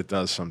way that it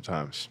does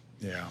sometimes.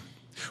 Yeah.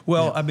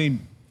 Well, I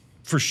mean,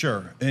 for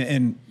sure.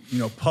 And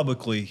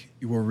publicly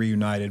we're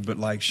reunited, but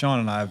like Sean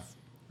and I have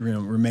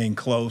remain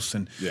close,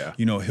 and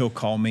he'll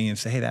call me and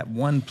say, hey, that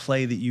one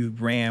play that you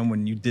ran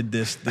when you did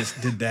this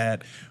did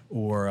that,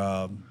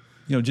 or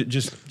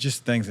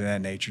just things of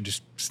that nature.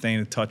 Just staying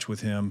in touch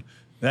with him.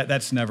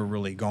 That's never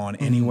really gone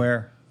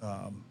anywhere.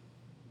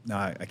 No,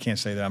 I can't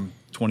say that I'm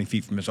 20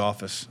 feet from his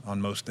office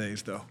on most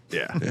days, though.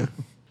 Yeah.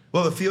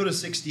 Well, the Field of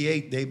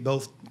 68, they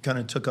both kind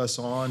of took us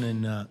on,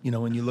 and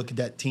when you look at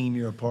that team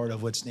you're a part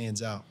of, what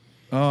stands out?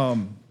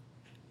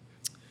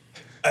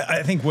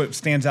 I think what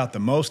stands out the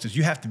most is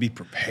you have to be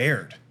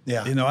prepared.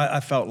 Yeah.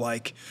 I felt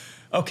like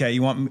okay,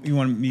 you want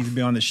me to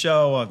be on the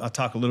show? I'll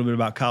talk a little bit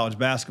about college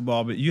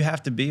basketball, but you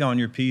have to be on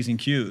your P's and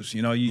Q's.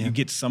 You know, you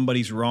get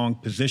somebody's wrong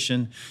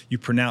position, you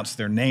pronounce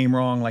their name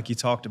wrong, like you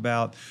talked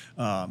about,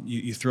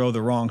 you throw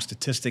the wrong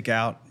statistic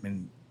out,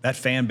 and that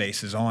fan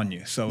base is on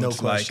you. So it's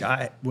question.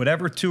 Like,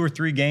 whatever 2 or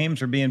 3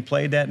 games are being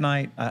played that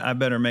night, I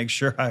better make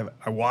sure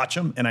I watch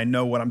them and I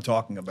know what I'm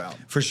talking about.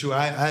 For sure.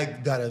 I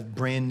got a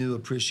brand new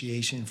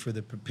appreciation for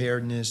the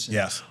preparedness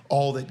and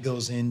all that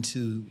goes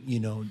into,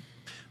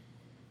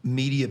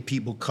 media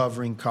people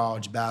covering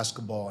college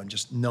basketball and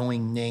just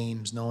knowing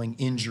names, knowing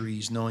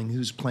injuries, knowing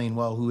who's playing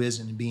well, who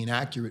isn't, and being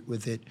accurate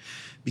with it,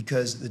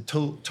 because the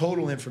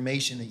total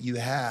information that you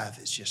have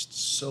is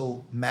just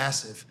so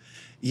massive.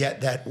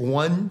 Yet that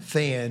one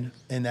fan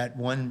and that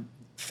one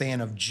fan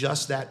of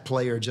just that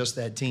player, just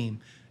that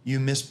team,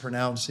 you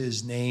mispronounce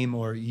his name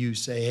or you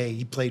say, hey,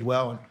 he played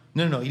well.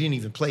 No, he didn't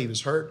even play. He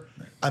was hurt.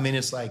 I mean,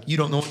 it's like you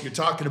don't know what you're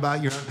talking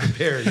about. You're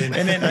unprepared. And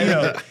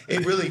then,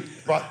 it really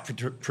brought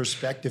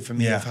perspective for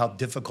me of how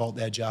difficult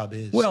that job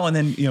is. Well, and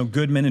then,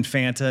 Goodman and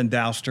Fanta and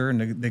Douster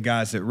and the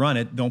guys that run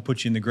it don't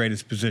put you in the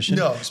greatest position.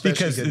 No,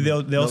 because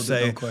they'll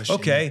say,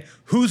 okay,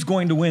 who's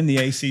going to win the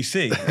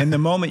ACC? And the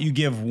moment you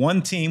give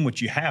one team,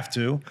 which you have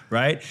to,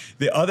 right,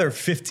 the other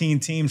 15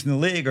 teams in the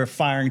league are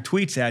firing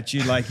tweets at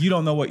you like, you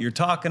don't know what you're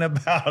talking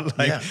about.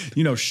 Like,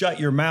 shut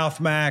your mouth,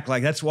 Mack.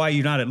 Like, that's why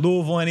you're not at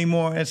Louisville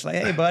anymore. It's like,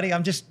 hey, buddy,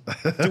 I'm just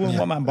doing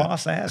what my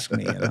boss asked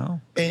me,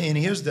 And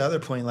here's the other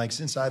point. Like,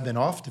 since I've been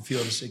off the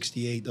field of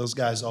 68, those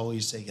guys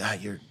always say,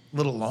 you're a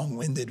little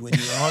long-winded when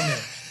you're on there.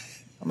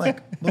 I'm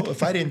like, well,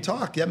 if I didn't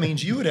talk, that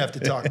means you would have to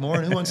talk more,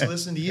 and who wants to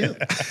listen to you?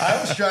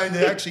 I was trying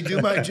to actually do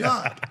my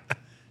job.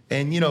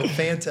 And,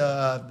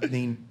 Fanta, I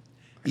mean,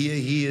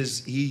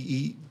 he's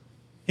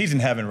in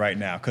heaven right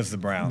now because the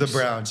Browns. The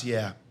Browns,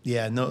 yeah.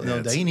 Yeah, no,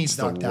 he needs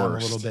knocked down a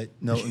little bit.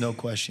 No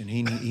question.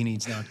 He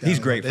needs knocked down. He's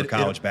great for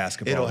college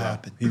basketball. It'll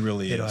happen. He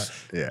really is.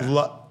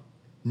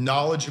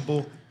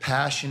 Knowledgeable,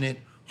 passionate,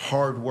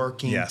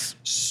 hardworking,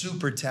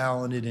 super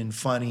talented and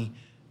funny,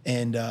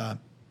 and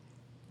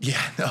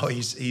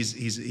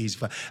he's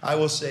fun. I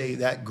will say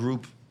that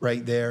group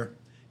right there.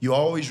 You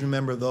always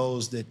remember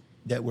those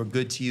that were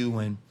good to you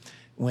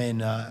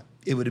when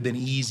it would have been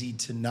easy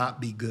to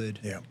not be good.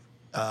 Yeah.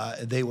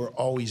 They were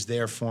always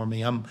there for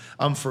me.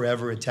 I'm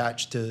forever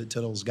attached to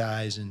those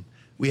guys, and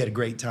we had a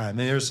great time.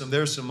 And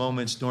there's some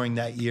moments during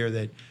that year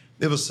that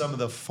it was some of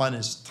the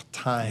funnest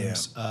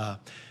times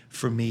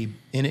for me.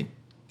 And it,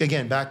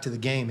 again, back to the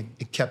game,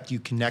 it kept you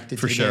connected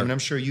to the game, and I'm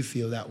sure you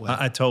feel that way.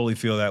 I totally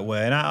feel that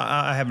way, and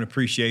I have an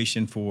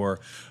appreciation for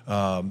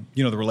the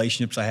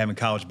relationships I have in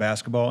college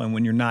basketball. And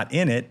when you're not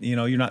in it,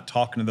 you're not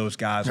talking to those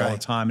guys all the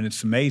time, and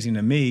it's amazing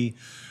to me.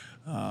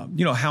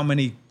 How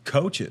many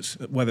coaches,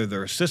 whether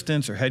they're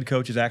assistants or head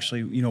coaches,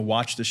 actually,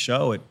 watch the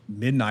show at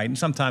midnight. And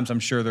sometimes I'm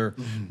sure they're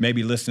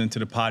maybe listening to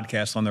the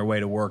podcast on their way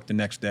to work the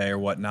next day or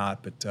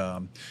whatnot. But,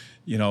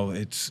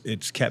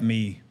 it's kept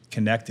me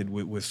connected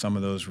with some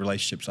of those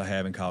relationships I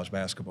have in college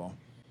basketball.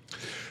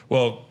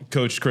 Well,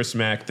 Coach Chris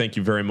Mack, thank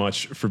you very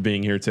much for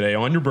being here today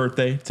on your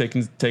birthday,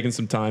 taking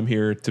some time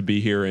here to be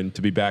here and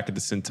to be back at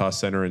the Cintas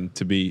Center and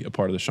to be a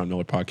part of the Sean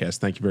Miller podcast.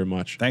 Thank you very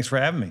much. Thanks for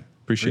having me.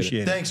 Appreciate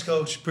it. Thanks,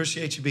 Coach.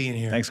 Appreciate you being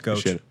here. Thanks,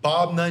 Coach.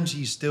 Bob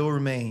Nungy still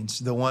remains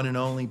the one and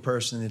only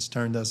person that's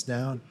turned us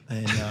down.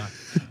 And,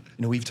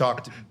 we've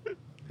talked. It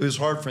was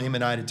hard for him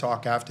and I to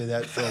talk after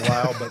that for a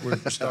while, but we're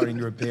starting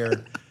to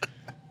repair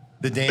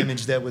the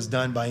damage that was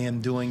done by him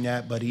doing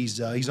that. But he's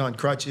on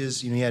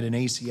crutches. He had an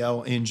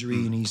ACL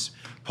injury, and he's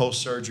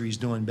post-surgery. He's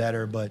doing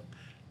better, but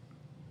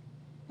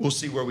we'll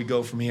see where we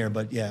go from here.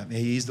 But, yeah,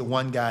 he's the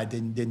one guy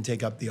that didn't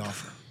take up the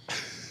offer.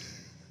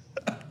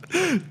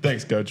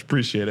 Thanks, Coach.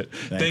 Appreciate it.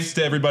 Thanks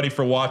to everybody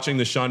for watching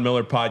the Sean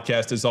Miller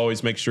podcast. As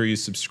always, make sure you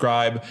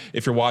subscribe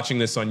if you're watching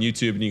this on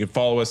YouTube, and you can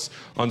follow us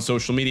on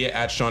social media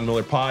at Sean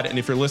Miller Pod. And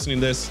if you're listening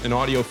to this in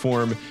audio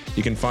form,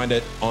 you can find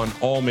it on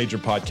all major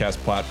podcast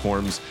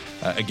platforms.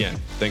 Again,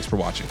 thanks for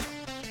watching.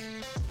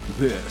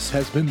 This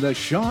has been the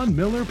Sean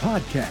Miller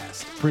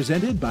Podcast,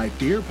 presented by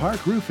Deer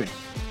Park Roofing,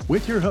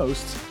 with your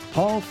hosts,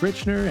 Paul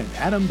Fritschner and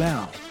Adam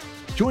Baum.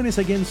 Join us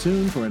again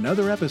soon for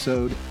another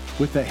episode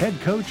with the head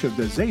coach of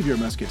the Xavier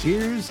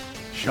Musketeers,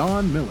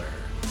 Sean Miller.